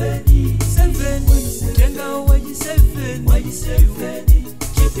 7 tenga waji 7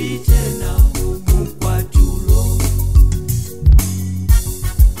 kipite na mkwatulo.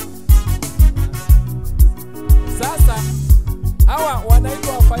 Sasa hawa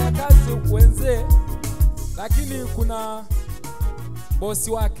wanaitwa wafanyakazi wenzee, lakini kuna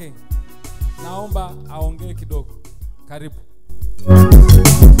bosi wake. Naomba aongee kidogo. Karibu.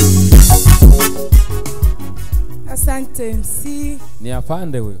 Asante MC. Ni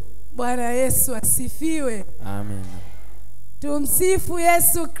afande huyo. Bwana Yesu asifiwe. Amen. Tumsifu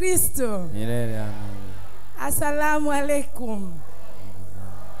Yesu Kristo. Milele amen. Asalamu alaikum.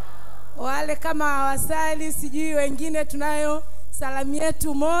 Wale kama hawasali sijui wengine, tunayo salamu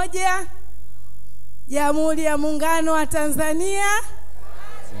yetu moja. Jamhuri ya Muungano wa Tanzania.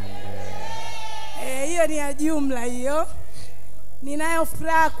 Hiyo ni ya jumla hiyo. Ninayo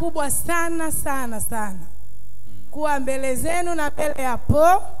furaha kubwa sana kuwa mbele zenu na mbele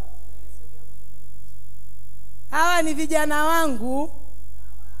hapo. Hawa ni vijana wangu,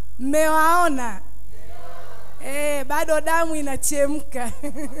 mmewaona? Bado damu inachemka.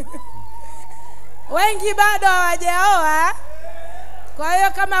 Wengi bado hawajaoa. Kwa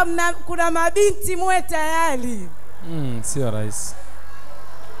hiyo kama kuna mabinti muwe tayari. Sio rahisi.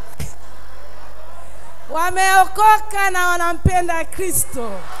 Wameokoka na wanampenda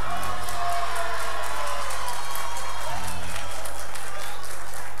Kristo.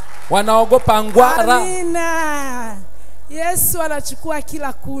 Wanaogopa ngwara. Amina. Yesu anachukua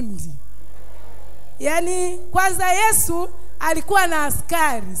kila kundi. Yaani kwanza Yesu alikuwa na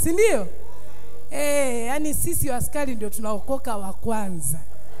askari, si ndio? Yaani sisi askari ndio tunaokoka wa kwanza.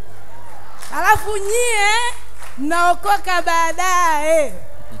 Alafu nyie mnaokoka baadaye.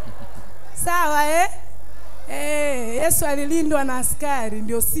 Sawa Yesu alilindwa na askari,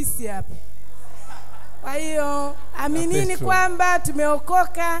 ndio sisi hapa. Kwa hiyo aminini kwamba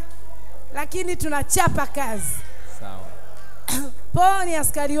tumeokoka, lakini tunachapa kazi. Sawa. Paul ni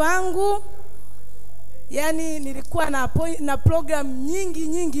askari wangu. Yaani nilikuwa na program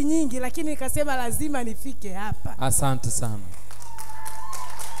nyingi lakini nikasema lazima nifike hapa. Asante sana.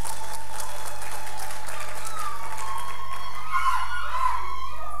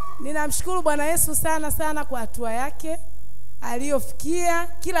 Ninamshukuru Bwana Yesu sana kwa hatua yake aliyofikia.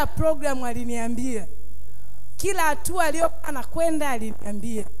 Kila program aliniambia, kila hatua aliyokuwa anakwenda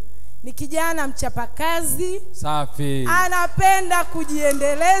aliniambia. Ni kijana mchapakazi. Safi. Anapenda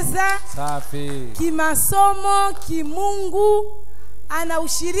kujiendeleza. Safi. Kimasomo, kimungu, ana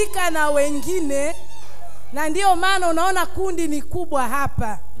ushirika na wengine. Na ndio maana unaona kundi ni kubwa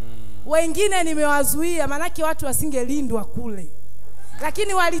hapa. Wengine nimewazuia manake watu wasingelindwa kule.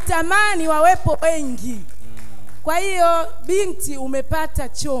 Lakini walitamani wawepo wengi. Kwa hiyo binti umepata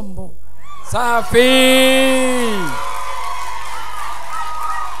chombo. Safi.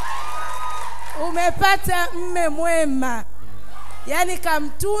 Umepata mme mwema. Yaani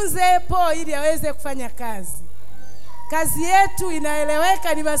kamtunze Po ili aweze kufanya kazi. Kazi yetu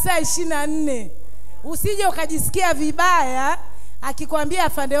inaeleweka, ni masaa 24. Usije ukajisikia vibaya akikwambia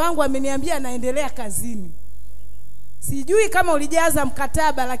afande wangu ameniambia naendelea kazini. Sijui kama ulijaza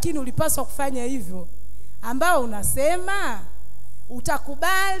mkataba, lakini ulipaswa kufanya hivyo. Ambao unasema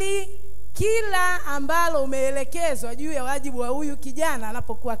utakubali kila ambalo umeelekezwa juu ya wajibu wa huyu kijana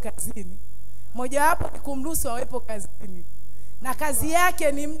anapokuwa kazini. Moja wapo ni kumruhusu awepo kazini. Na kazi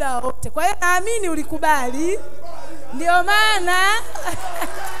yake ni muda wote. Kwa hiyo naamini ulikubali. Ndio maana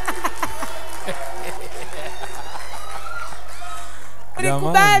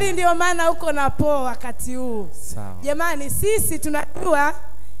ulikubali, ndio maana uko na Po wakati huu. Sawa. Jamani, sisi tunajua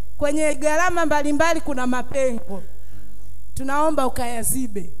kwenye gharama mbalimbali kuna mapengo. Tunaomba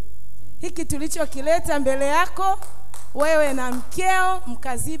ukayazibe. Hiki tulichokileta mbele yako, wewe na mkeo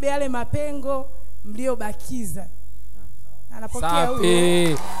mkazibe yale mapengo mliobakiza. Anapokea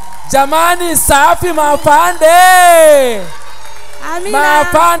huyo. Jamani, safi mapande. Amina.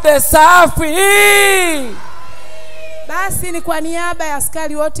 Mapande safi. Basi ni kwa niaba ya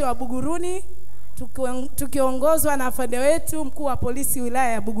askari wote wa Buguruni, tukiongozwa na afande wetu mkuu wa polisi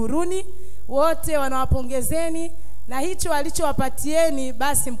wilaya ya Buguruni, wote wanawapongezeni na hicho alichowapatieni,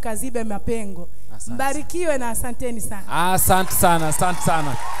 basi mkazibe mapengo. Asante. Mbarikiwe na asanteni sana. Asante sana, asante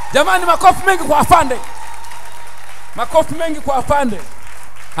sana. Jamani, makofi mengi kwa afande. Makofi mengi kwa afande.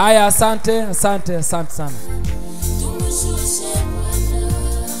 Haya, asante, asante, asante sana.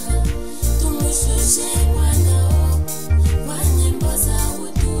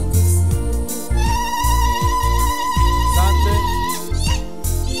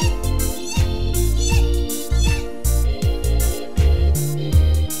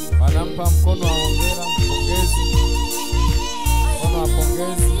 Wanampa mkono wa hongera, pongezi. Mkono wa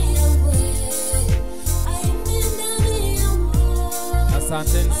pongezi.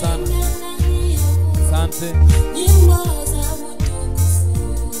 Asanteni sana. Asante.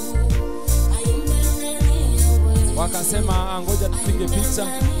 Wakasema ngoja tupige picha.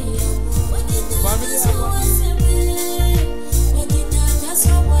 Familia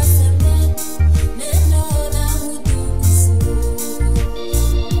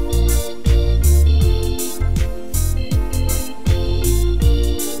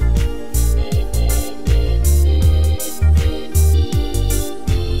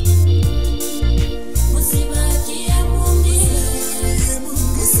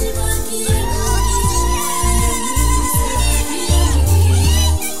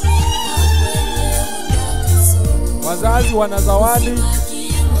wazazi wana zawadi.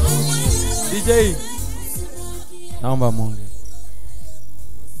 DJ, naomba Mungu.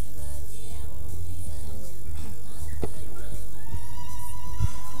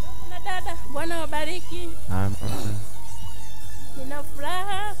 Na dada, Bwana wabariki. Amen. Nina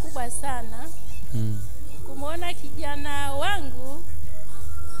furaha kubwa sana kumwona kijana wangu,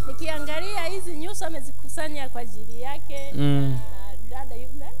 nikiangalia hizi nyuso amezikusanya kwa ajili yake na dada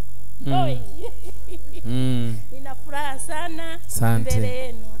yule. Nina furaha sana mbele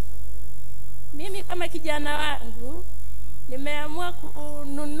yenu. Mimi kama kijana wangu nimeamua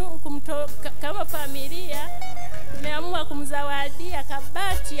kama familia nimeamua kumzawadia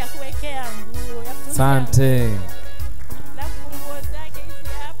kabati ya kuwekea nguo. Asante. Na nguo zake hizi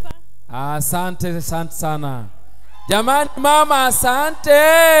hapa. Asante sana. Jamani mama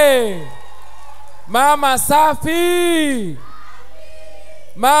asante. Mama safi.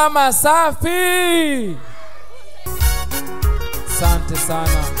 Mama safi. Asante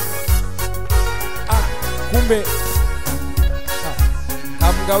sana. Kumbe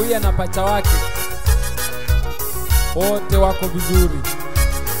kamgawia na pacha wake wote wako vizuri.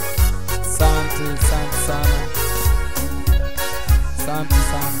 Asante sana. Asante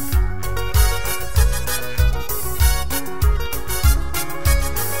sana.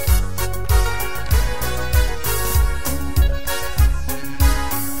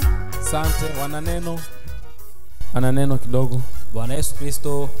 Asante. Wana neno kidogo. Bwana Yesu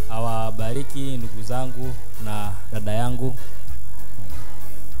Kristo awabariki ndugu zangu na dada yangu.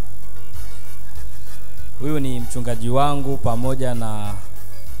 Huyu ni mchungaji wangu pamoja na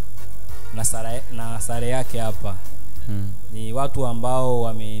sare yake hapa. Ni watu ambao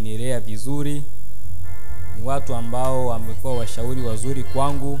wamenilea vizuri. Ni watu ambao wamekuwa washauri wazuri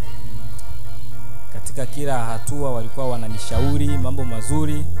kwangu. Katika kila hatua walikuwa wananishauri mambo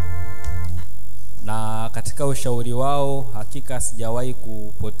mazuri. Na katika ushauri wao hakika sijawahi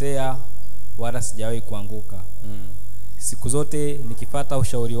kupotea wala sijawahi kuanguka. Siku zote nikifuata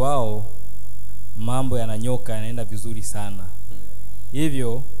ushauri wao mambo yananyoka, yanaenda vizuri sana.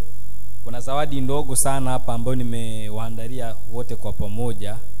 Hivyo kuna zawadi ndogo sana hapa ambayo nimewaandalia wote kwa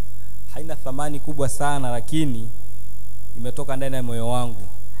pamoja. Haina thamani kubwa sana lakini imetoka ndani ya moyo wangu.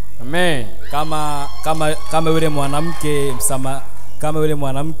 Amen. Kama yule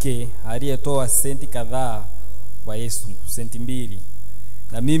mwanamke aliyetoa senti kadhaa kwa Yesu, senti 2.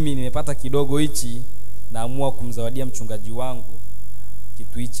 Na mimi nimepata kidogo hichi, naamua kumzawadia mchungaji wangu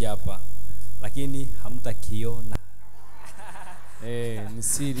kitu hichi hapa. Lakini hamtakiona. Ni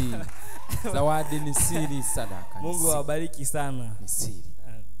siri. Zawadi ni siri, sadaka. Mungu awabariki sana. Ni siri.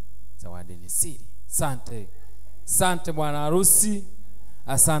 Zawadi ni siri. Asante. Asante bwana harusi.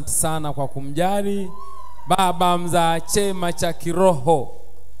 Asante sana kwa kumjali baba mzaa chema cha kiroho.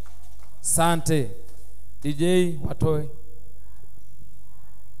 Asante. DJ watoe.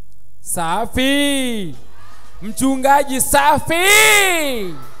 Safi. Mchungaji safi.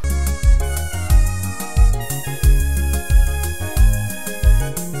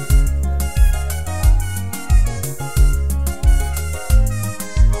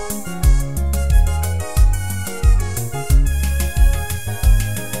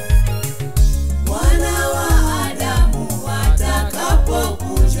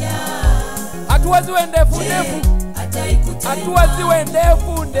 Hatua ziwe ndefu. Hatua ziwe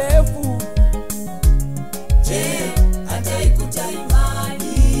ndefu. Je, ataikuta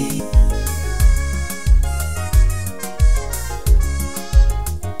imani?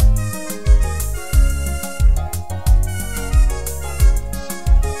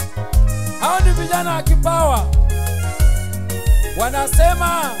 Hao ni vijana wa kipawa.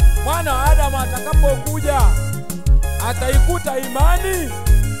 Wanasema mwana wa Adamu atakapokuja ataikuta imani.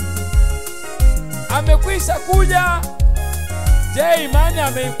 Amekwisha kuja. Je, imani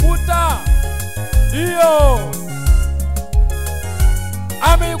ameikuta? Ndio.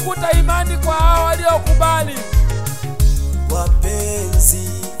 Ameikuta imani kwa hao waliokubali. Wapenzi,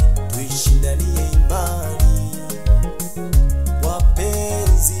 tuishi ndani ya imani.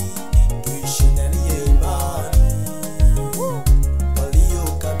 Wapenzi, tuishi ndani ya imani.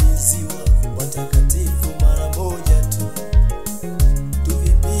 Waliokabidhiwa watakatifu mara moja tu.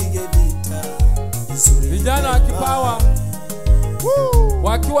 Tuvipige vita vijana wa kipawa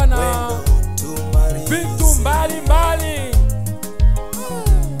wakiwa na vitu mbalimbali,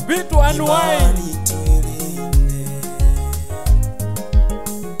 vitu anuwai.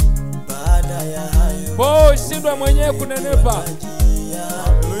 Shindwa mwenyewe kunenepa.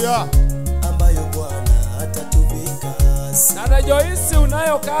 Haleluya. Ambayo Bwana atatuvika. Dada Joyce,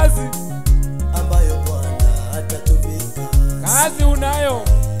 unayo kazi. Ambayo Bwana atatuvika. Kazi unayo.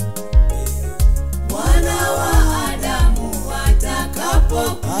 Mwana wa Adamu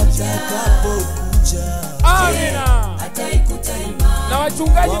atakapokuja. Amina. Ataikuta imani. Na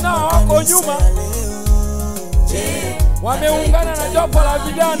wachungaji nao wako nyuma. Wameungana na jopo la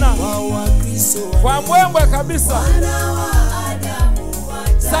vijana kwa mbwembwe kabisa.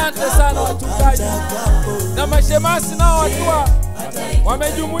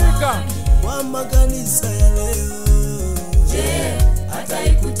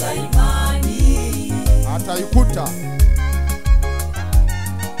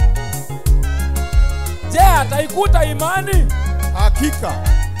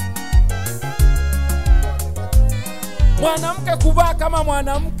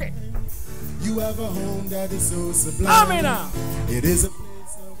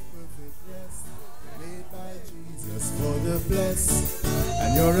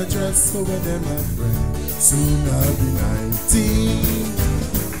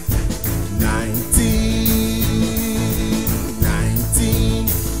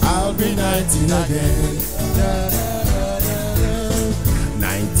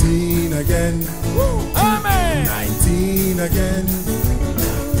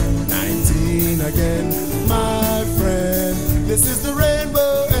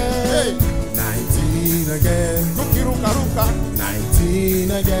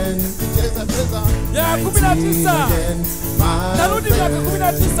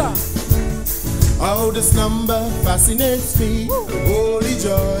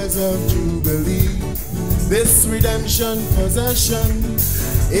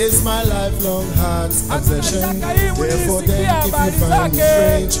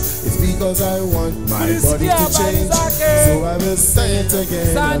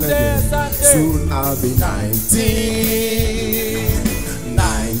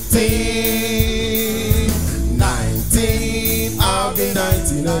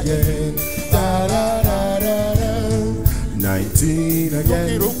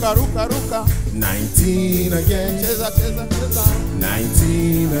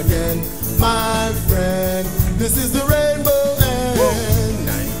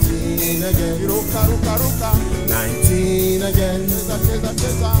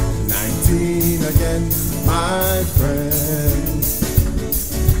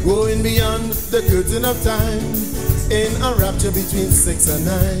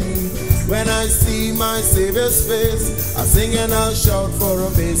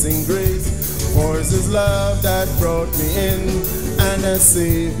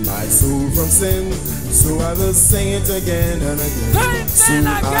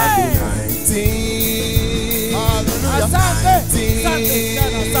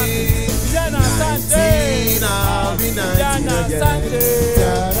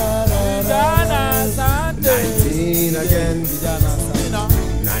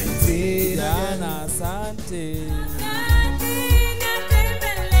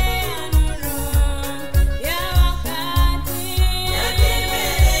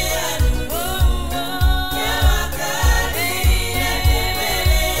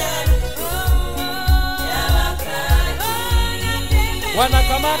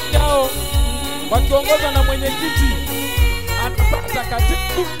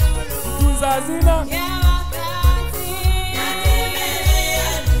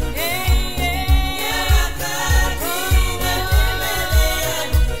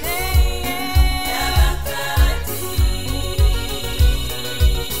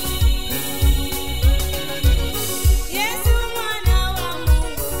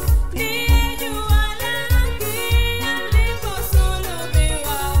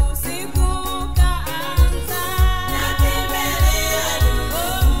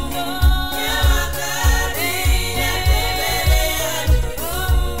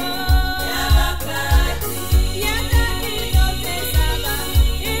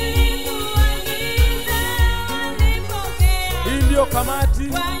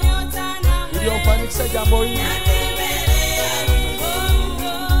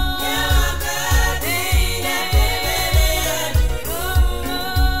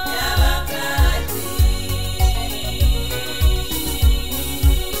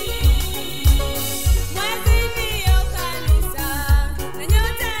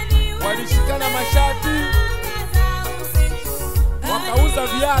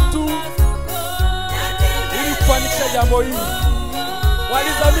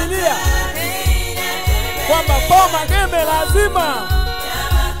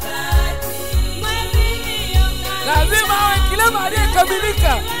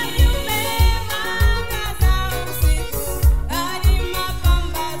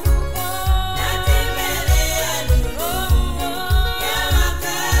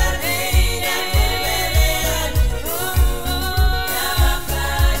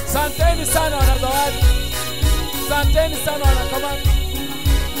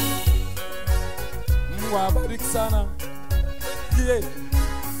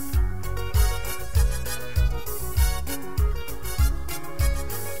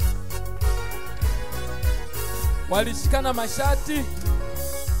 walishikana mashati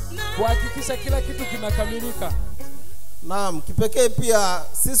kuhakikisha kila kitu kinakamilika. Naam, kipekee pia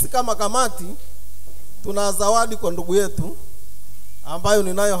sisi kama kamati tuna zawadi kwa ndugu yetu ambayo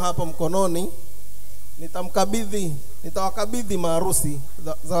ninayo hapa mkononi. Nitawakabidhi maharusi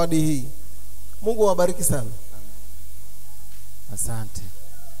zawadi hii. Mungu awabariki sana. Asante.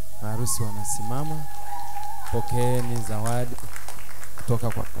 Maharusi wanasimama. Pokeeni zawadi kutoka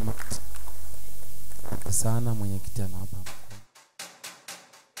kwa kamati. Asante sana, mwenyekiti anawapa.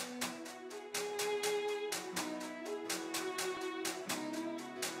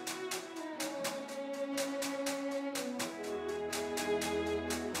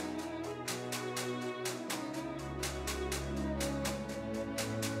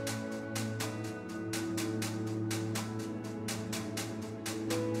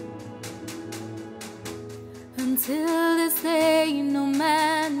 Until this day, no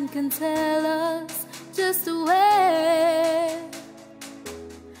man can tell us just where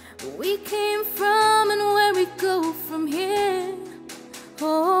we came from and where we go from here.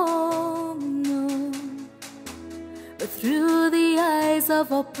 Oh no. But through the eyes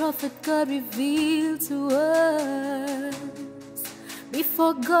of our prophet, God revealed to us,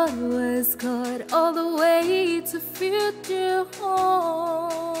 before God was God, all the way to future home.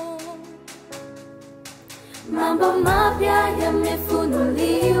 Mambo mapya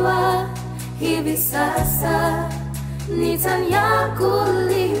yamefunuliwa hivi sasa,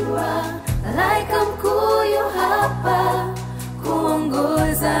 nitanyakuliwa. Malaika mkuu yu hapa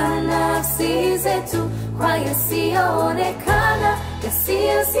kuongoza nafsi zetu kwa yasiyoonekana,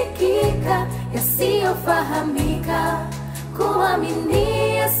 yasiyosikika, yasiyofahamika,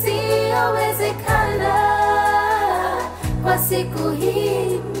 kuamini yasiyowezekana kwa siku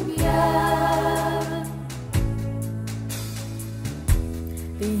hii mpya.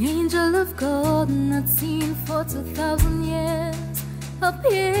 The angel of God, not seen for 2,000 years,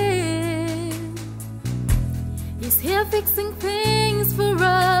 appeared. He's here fixing things for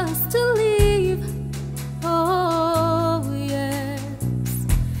us to leave. Oh yes.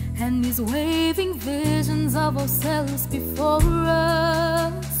 And he's waving visions of ourselves before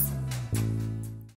us.